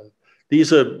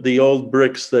 These are the old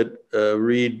bricks that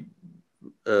Reed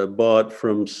bought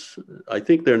from, I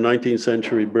think they're 19th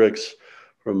century bricks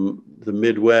from the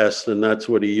Midwest, and that's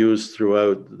what he used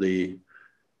throughout the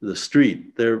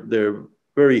street. They're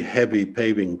very heavy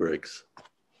paving bricks.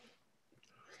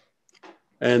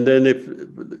 And then if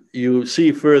you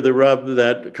see further up,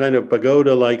 that kind of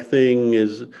pagoda-like thing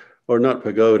is, or not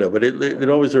pagoda, but it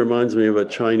always reminds me of a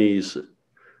Chinese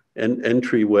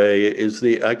entryway, is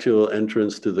the actual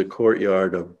entrance to the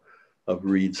courtyard of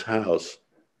Reed's house.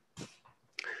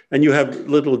 And you have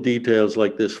little details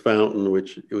like this fountain,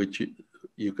 which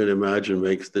you can imagine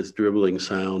makes this dribbling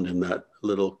sound in that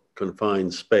little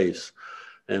confined space,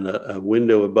 and a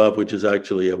window above, which is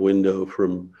actually a window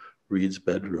from Reed's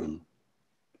bedroom.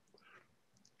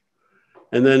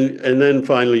 And then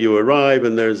finally you arrive,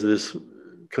 and there's this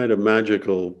kind of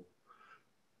magical,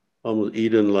 almost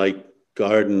Eden-like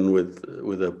garden with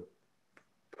a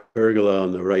pergola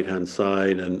on the right-hand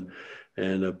side and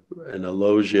a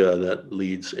loggia that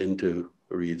leads into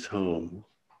Reed's home.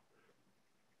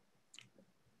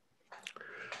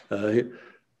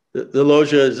 The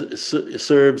loggia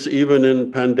serves even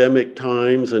in pandemic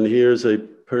times, and here's a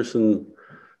person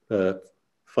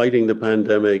fighting the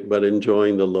pandemic but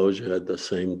enjoying the loggia at the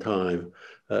same time.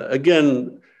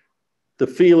 Again, the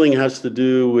feeling has to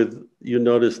do with, you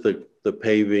notice the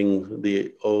paving,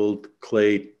 the old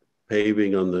clay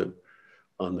paving on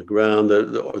the ground,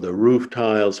 or the roof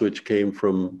tiles which came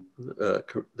from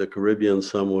the Caribbean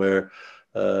somewhere.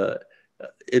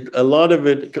 A lot of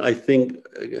it, I think,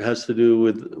 has to do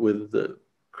with the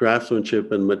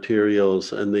craftsmanship and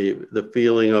materials and the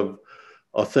feeling of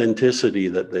authenticity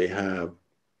that they have.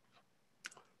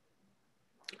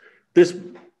 This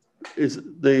is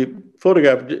the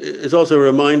photograph is also a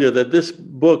reminder that this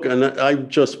book, and I've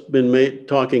just been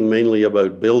talking mainly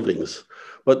about buildings,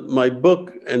 but my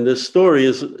book and this story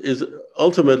is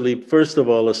ultimately, first of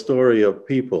all, a story of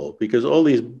people, because all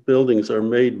these buildings are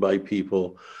made by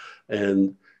people.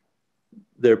 And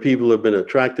there are people who have been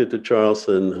attracted to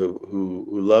Charleston, who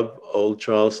love old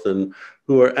Charleston,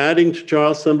 who are adding to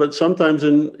Charleston, but sometimes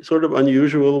in sort of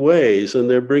unusual ways. And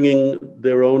they're bringing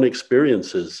their own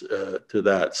experiences to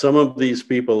that. Some of these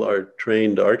people are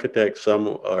trained architects.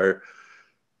 Some are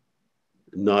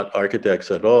not architects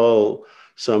at all.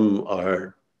 Some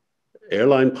are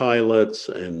airline pilots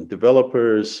and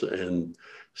developers and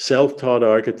self-taught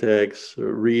architects.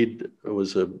 Reed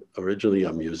was originally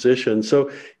a musician.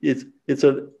 So it's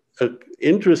an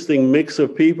interesting mix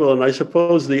of people. And I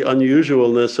suppose the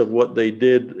unusualness of what they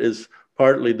did is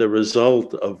partly the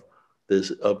result of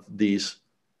these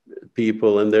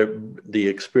people and the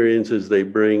experiences they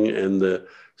bring, and the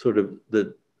sort of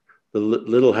the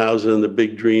little houses and the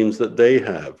big dreams that they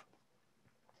have.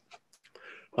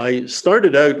 I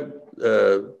started out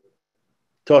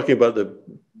talking about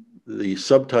the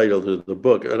subtitle to the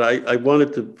book, and I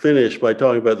wanted to finish by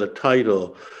talking about the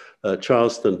title,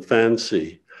 Charleston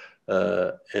Fancy.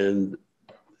 And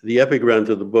the epigram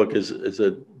to the book is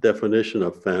a definition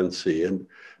of fancy. And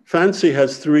fancy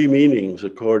has three meanings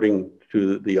according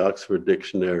to the Oxford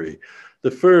Dictionary.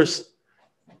 The first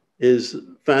is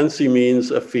fancy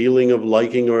means a feeling of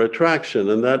liking or attraction.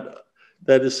 And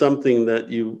that is something that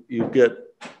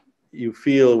you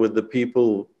feel with the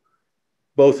people,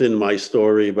 both in my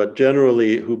story, but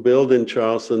generally who build in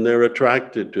Charleston. They're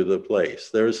attracted to the place.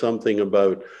 There is something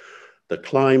about the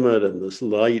climate and this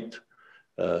light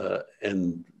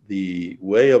and the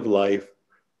way of life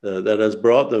that has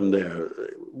brought them there.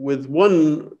 With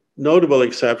one notable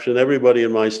exception, everybody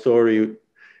in my story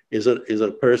is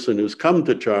a person who's come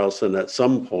to Charleston at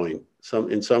some point,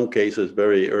 in some cases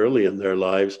very early in their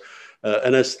lives,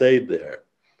 and has stayed there.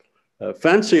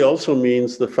 Fancy also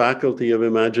means the faculty of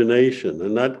imagination,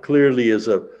 and that clearly is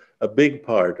a big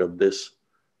part of this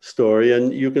story.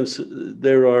 And you can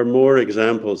there are more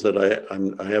examples that I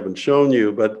haven't shown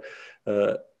you, but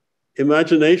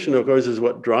imagination, of course, is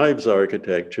what drives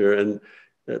architecture, and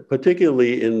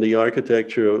particularly in the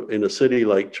architecture in a city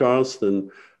like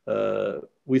Charleston.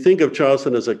 We think of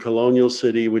Charleston as a colonial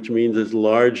city, which means it's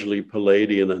largely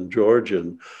Palladian and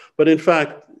Georgian, but in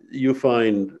fact, you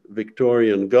find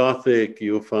Victorian Gothic,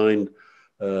 you find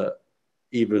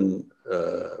even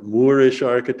Moorish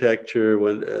architecture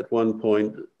at one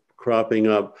point cropping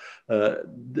up.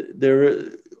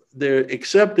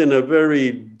 Except in a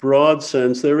very broad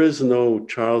sense, there is no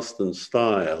Charleston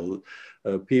style.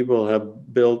 People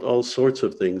have built all sorts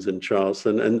of things in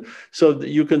Charleston. And so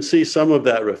you can see some of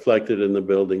that reflected in the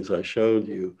buildings I showed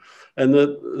you. And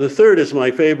the third is my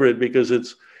favorite because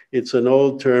it's an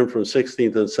old term from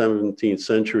 16th and 17th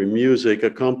century music, a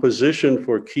composition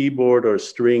for keyboard or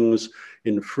strings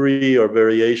in free or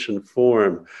variation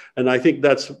form. And I think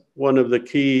that's one of the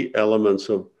key elements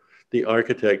of the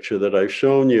architecture that I've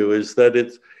shown you, is that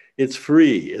it's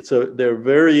free. There are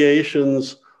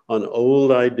variations on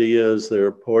old ideas. There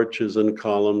are porches and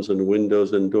columns and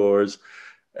windows and doors,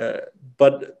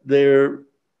 but they're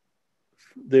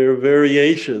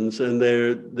variations, and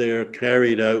they're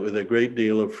carried out with a great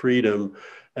deal of freedom.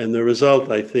 And the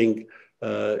result, I think,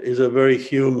 is a very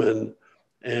human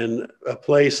and a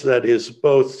place that is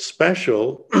both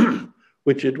special,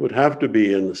 which it would have to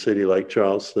be in a city like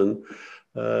Charleston,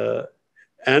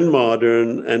 and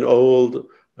modern and old,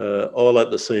 all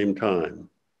at the same time.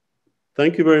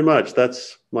 Thank you very much.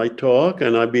 That's my talk,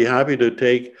 and I'd be happy to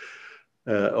take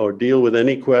or deal with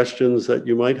any questions that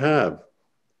you might have.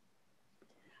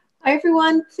 Hi,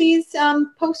 everyone. Please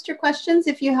post your questions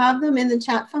if you have them in the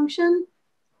chat function.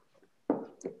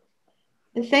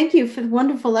 And thank you for the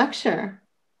wonderful lecture.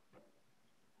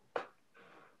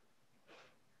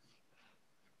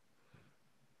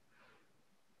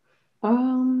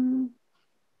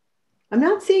 I'm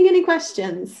not seeing any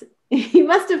questions. You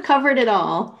must have covered it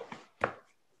all.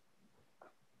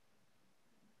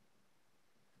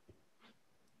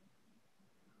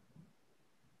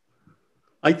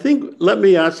 I think, let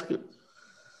me ask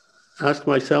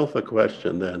myself a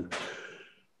question then.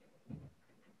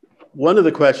 One of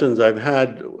the questions I've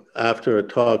had after a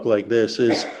talk like this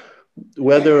is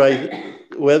whether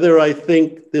I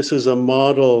think this is a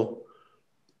model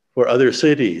for other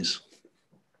cities.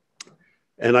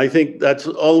 And I think that's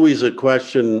always a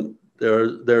question.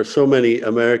 There are so many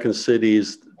American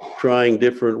cities trying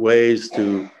different ways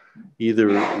to either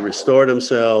restore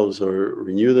themselves or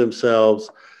renew themselves.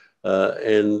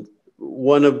 And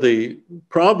one of the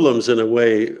problems, in a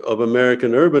way, of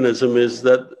American urbanism is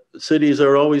that cities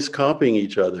are always copying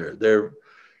each other. They're,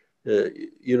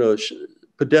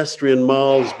 pedestrian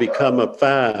malls become a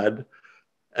fad,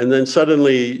 and then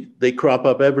suddenly they crop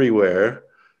up everywhere.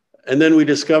 And then we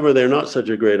discover they're not such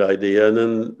a great idea,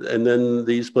 and then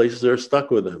these places are stuck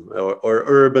with them, or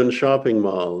urban shopping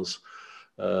malls,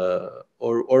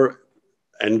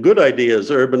 and good ideas,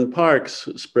 urban parks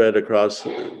spread across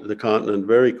the continent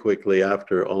very quickly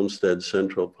after Olmsted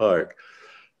Central Park.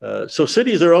 So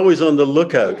cities are always on the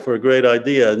lookout for a great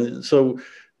idea. And so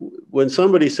when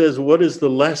somebody says, what is the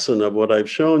lesson of what I've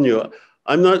shown you?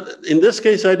 In this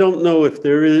case, I don't know if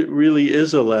there really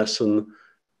is a lesson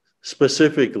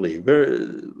specifically.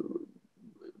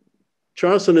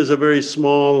 Charleston is a very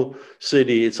small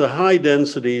city. It's a high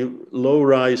density, low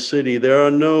rise city. There are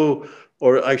no,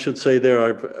 or I should say there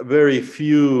are very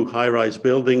few high-rise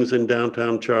buildings in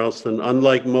downtown Charleston,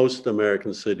 unlike most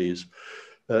American cities,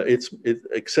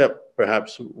 except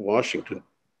perhaps Washington.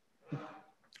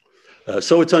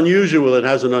 So it's unusual. It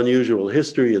has an unusual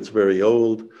history. It's very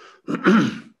old.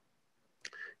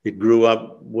 It grew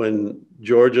up when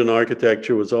Georgian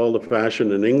architecture was all the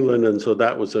fashion in England, and so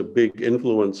that was a big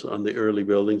influence on the early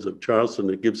buildings of Charleston.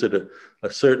 It gives it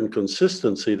a certain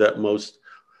consistency that most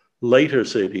later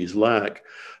cities lack.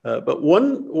 But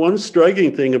one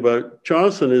striking thing about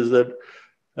Charleston is that,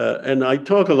 and I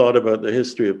talk a lot about the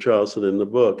history of Charleston in the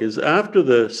book, is after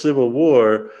the Civil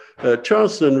War,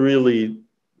 Charleston really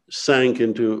sank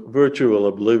into virtual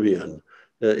oblivion.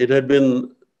 It had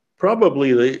been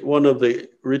probably one of the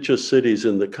richest cities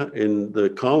in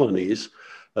the colonies.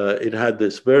 It had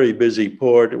this very busy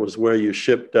port. It was where you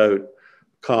shipped out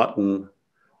cotton,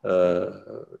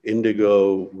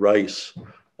 indigo, rice.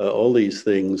 all these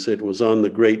things. It was on the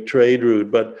great trade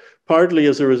route, but partly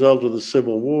as a result of the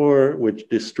Civil War, which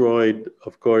destroyed,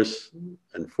 of course,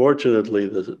 unfortunately,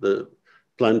 the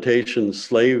plantation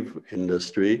slave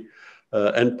industry,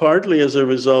 and partly as a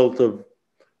result of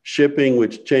shipping,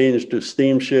 which changed to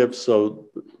steamships, so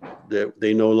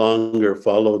they no longer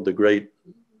followed the great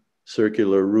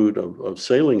circular route of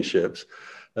sailing ships.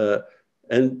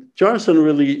 And Charleston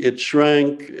really, it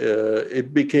shrank.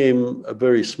 It became a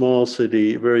very small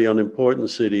city, a very unimportant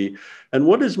city. And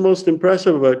what is most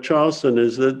impressive about Charleston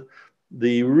is that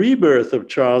the rebirth of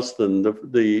Charleston,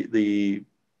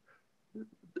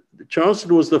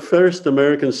 Charleston was the first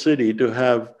American city to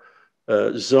have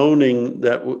zoning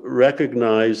that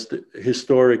recognized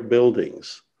historic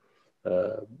buildings.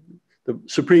 The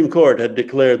Supreme Court had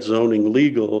declared zoning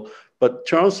legal, but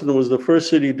Charleston was the first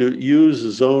city to use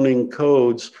zoning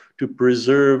codes to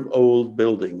preserve old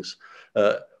buildings.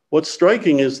 What's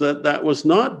striking is that that was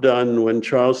not done when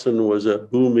Charleston was a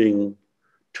booming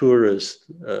tourist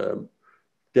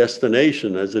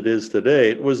destination as it is today.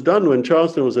 It was done when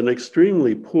Charleston was an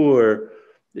extremely poor,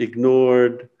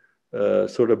 ignored,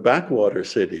 sort of backwater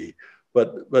city.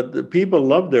 But the people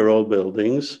loved their old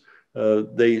buildings.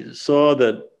 They saw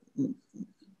that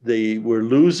they were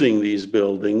losing these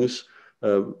buildings.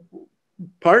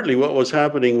 Partly what was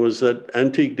happening was that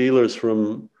antique dealers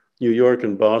from New York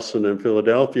and Boston and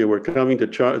Philadelphia were coming to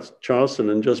Charleston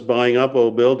and just buying up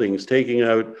old buildings, taking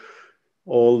out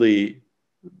all the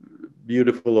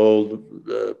beautiful old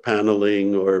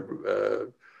paneling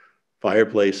or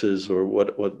fireplaces or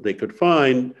what they could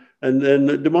find, and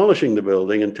then demolishing the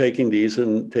building and taking these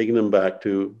and taking them back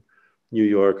to New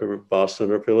York or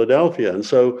Boston or Philadelphia. And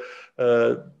so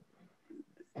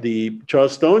the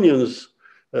Charlestonians,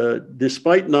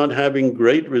 despite not having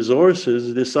great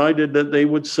resources, decided that they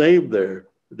would save their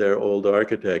old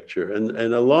architecture. And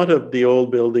a lot of the old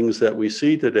buildings that we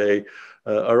see today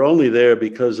are only there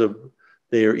because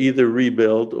they are either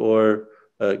rebuilt or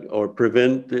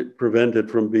prevented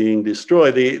from being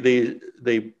destroyed.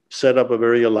 They set up a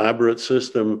very elaborate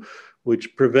system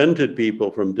which prevented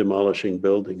people from demolishing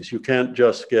buildings. You can't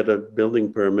just get a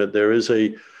building permit.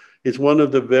 It's one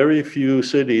of the very few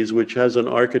cities which has an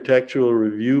architectural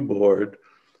review board,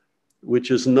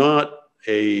 which is not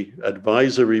an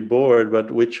advisory board, but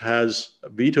which has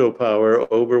veto power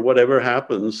over whatever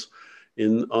happens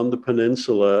on the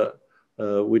peninsula,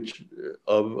 which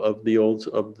of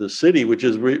the city, which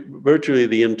is virtually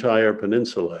the entire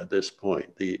peninsula at this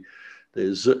point. The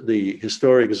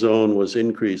historic zone was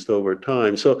increased over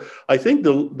time. So I think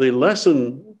the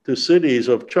lesson to cities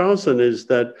of Charleston is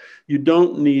that you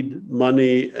don't need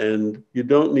money and you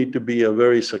don't need to be a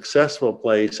very successful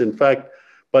place. In fact,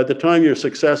 by the time you're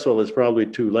successful, it's probably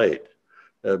too late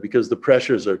because the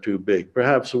pressures are too big.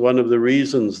 Perhaps one of the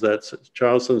reasons that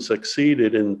Charleston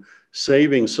succeeded in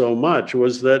saving so much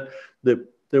was that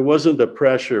there wasn't a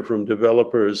pressure from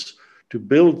developers to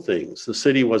build things. The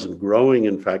city wasn't growing.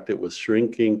 In fact, it was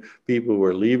shrinking. People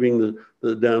were leaving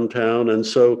the downtown. And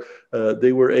so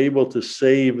they were able to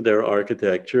save their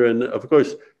architecture. And of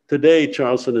course, today,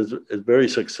 Charleston is very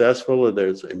successful.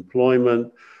 There's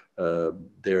employment.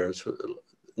 There's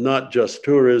not just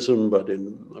tourism, but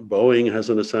Boeing has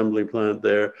an assembly plant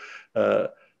there.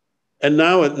 And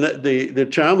now the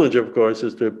challenge, of course,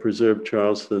 is to preserve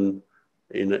Charleston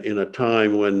in a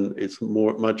time when it's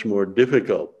much more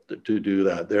difficult to do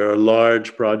that. There are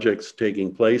large projects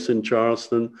taking place in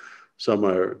Charleston. Some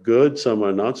are good, some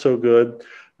are not so good.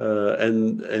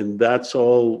 And that's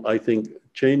all, I think,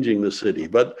 changing the city.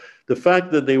 But the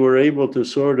fact that they were able to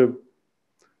sort of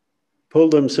pull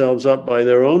themselves up by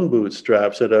their own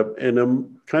bootstraps in a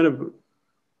kind of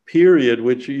period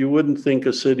which you wouldn't think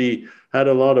a city had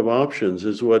a lot of options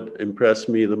is what impressed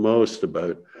me the most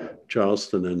about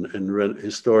Charleston and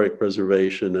historic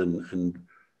preservation and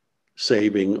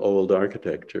saving old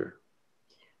architecture.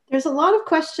 There's a lot of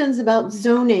questions about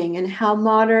zoning and how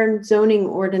modern zoning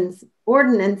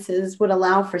ordinances would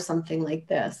allow for something like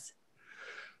this.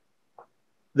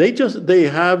 I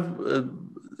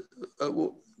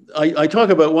talk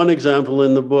about one example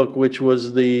in the book, which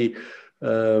was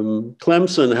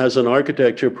Clemson has an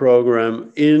architecture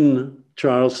program in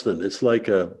Charleston. It's like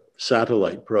a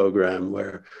satellite program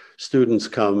where students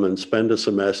come and spend a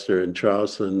semester in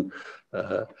Charleston.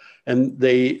 And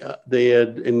they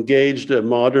had engaged a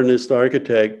modernist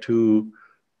architect to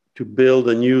build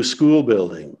a new school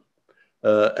building.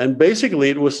 And basically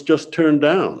it was just turned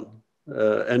down.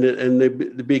 And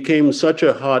it became such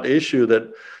a hot issue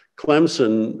that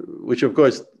Clemson, which of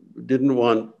course didn't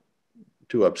want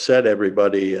to upset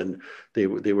everybody, and they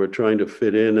were trying to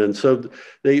fit in. And so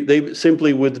they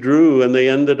simply withdrew, and they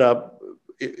ended up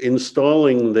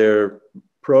installing their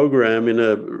program in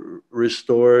a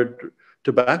restored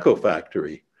tobacco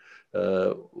factory.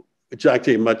 It's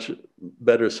actually a much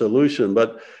better solution.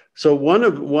 But so one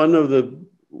of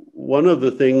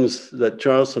the things that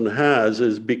Charleston has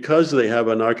is, because they have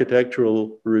an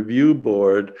architectural review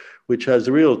board which has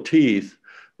real teeth,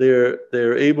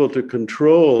 they're able to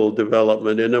control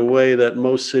development in a way that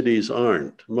most cities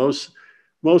aren't. Most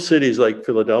cities like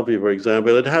Philadelphia, for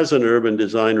example, it has an urban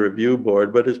design review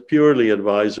board, but it's purely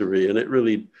advisory, and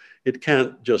it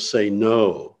can't just say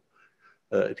no.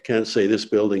 It can't say this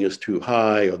building is too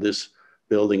high or this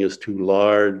building is too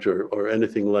large or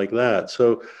anything like that.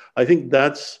 So I think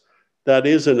that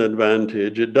is an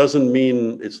advantage. It doesn't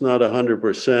mean it's not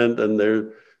 100%, and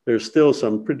there's still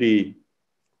some pretty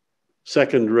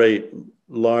second-rate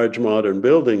large modern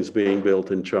buildings being built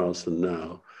in Charleston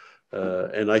now.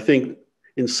 And I think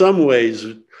in some ways,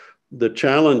 the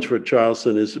challenge for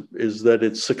Charleston is that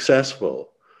it's successful.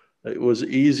 It was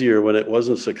easier when it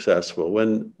wasn't successful.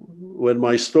 When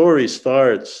my story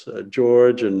starts,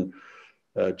 George and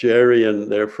Jerry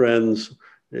and their friends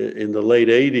in the late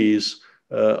 80s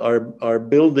are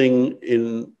building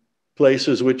in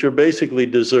places which are basically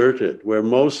deserted, where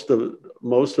most of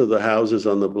the houses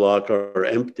on the block are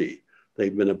empty.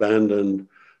 They've been abandoned,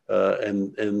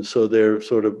 and so they're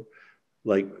sort of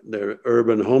like they're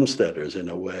urban homesteaders in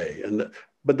a way.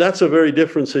 But that's a very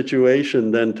different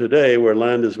situation than today, where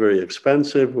land is very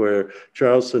expensive, where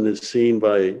Charleston is seen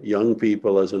by young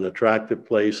people as an attractive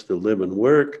place to live and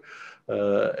work.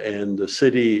 And the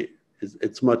city,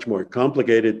 it's much more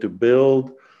complicated to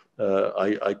build.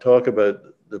 I talk about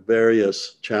the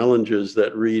various challenges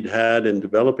that Reed had in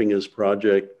developing his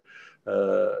project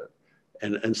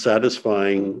and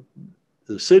satisfying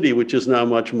the city, which is now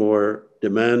much more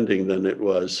demanding than it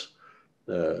was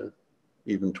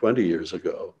even 20 years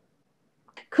ago.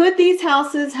 Could these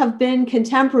houses have been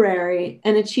contemporary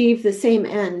and achieved the same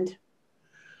end?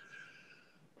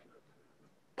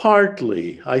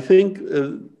 Partly. I think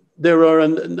there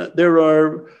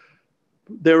are,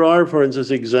 for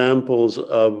instance, examples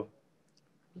of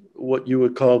what you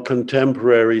would call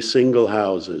contemporary single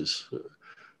houses.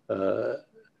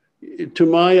 To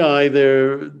my eye,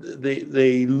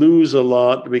 they lose a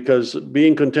lot, because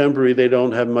being contemporary, they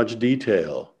don't have much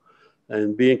detail.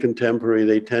 And being contemporary,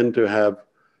 they tend to have,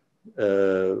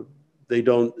 they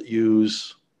don't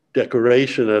use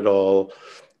decoration at all.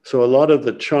 So a lot of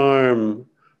the charm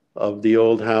of the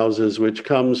old houses, which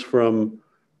comes from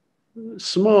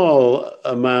small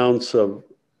amounts of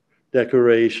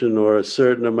decoration or a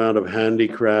certain amount of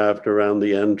handicraft around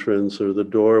the entrance or the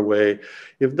doorway,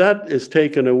 if that is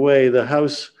taken away, the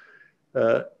house,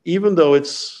 even though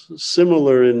it's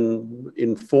similar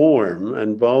in form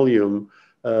and volume,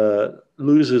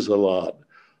 loses a lot.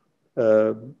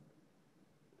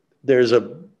 There's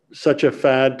such a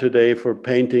fad today for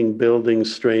painting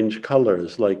buildings strange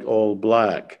colors, like all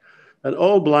black. An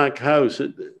all black house,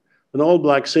 an all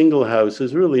black single house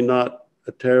is really not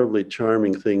a terribly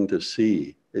charming thing to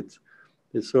see. It's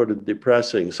sort of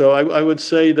depressing. So I would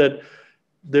say that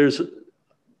there's,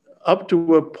 up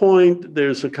to a point,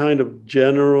 there's a kind of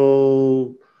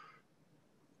general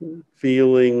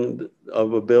feeling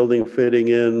of a building fitting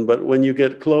in, but when you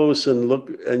get close and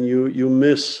look and you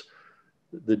miss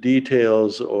the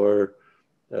details, or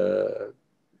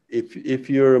if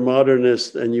you're a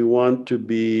modernist and you want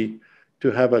to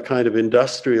have a kind of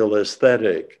industrial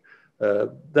aesthetic,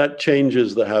 that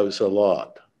changes the house a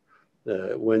lot.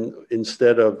 When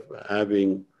instead of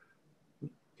having,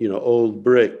 old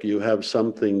brick, you have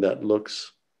something that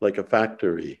looks like a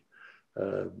factory.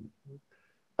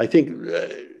 I think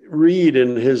Reed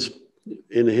in his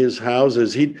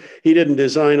houses, he didn't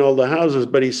design all the houses,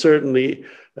 but he certainly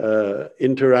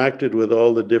interacted with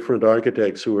all the different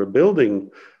architects who were building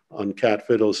on Cat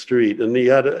Fiddle Street, and he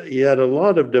had a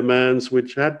lot of demands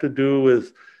which had to do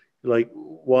with, like,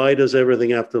 why does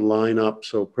everything have to line up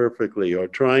so perfectly, or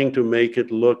trying to make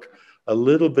it look a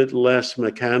little bit less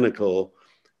mechanical,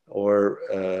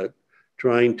 or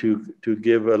trying to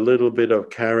give a little bit of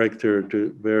character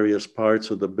to various parts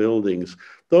of the buildings.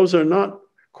 Those are not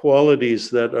qualities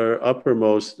that are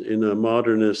uppermost in a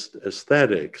modernist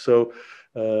aesthetic. So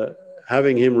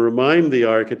having him remind the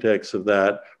architects of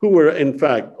that, who were in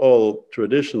fact all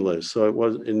traditionalists. So it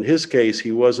was, in his case,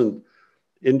 he wasn't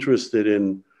interested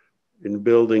in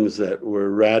buildings that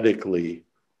were radically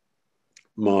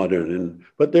modern.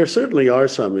 But there certainly are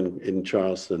some in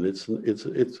Charleston. It's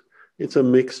a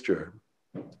mixture.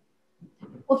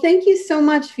 Well, thank you so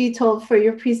much, Witold, for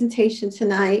your presentation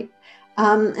tonight.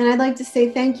 And I'd like to say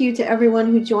thank you to everyone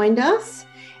who joined us.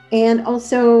 And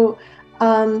also,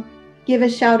 give a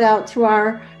shout out to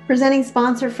our presenting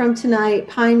sponsor from tonight,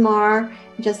 Pine Mar,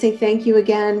 and just say thank you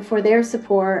again for their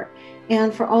support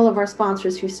and for all of our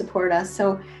sponsors who support us.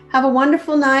 So have a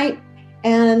wonderful night,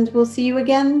 and we'll see you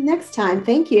again next time.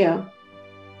 Thank you.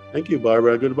 Thank you,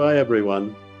 Barbara. Goodbye,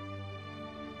 everyone.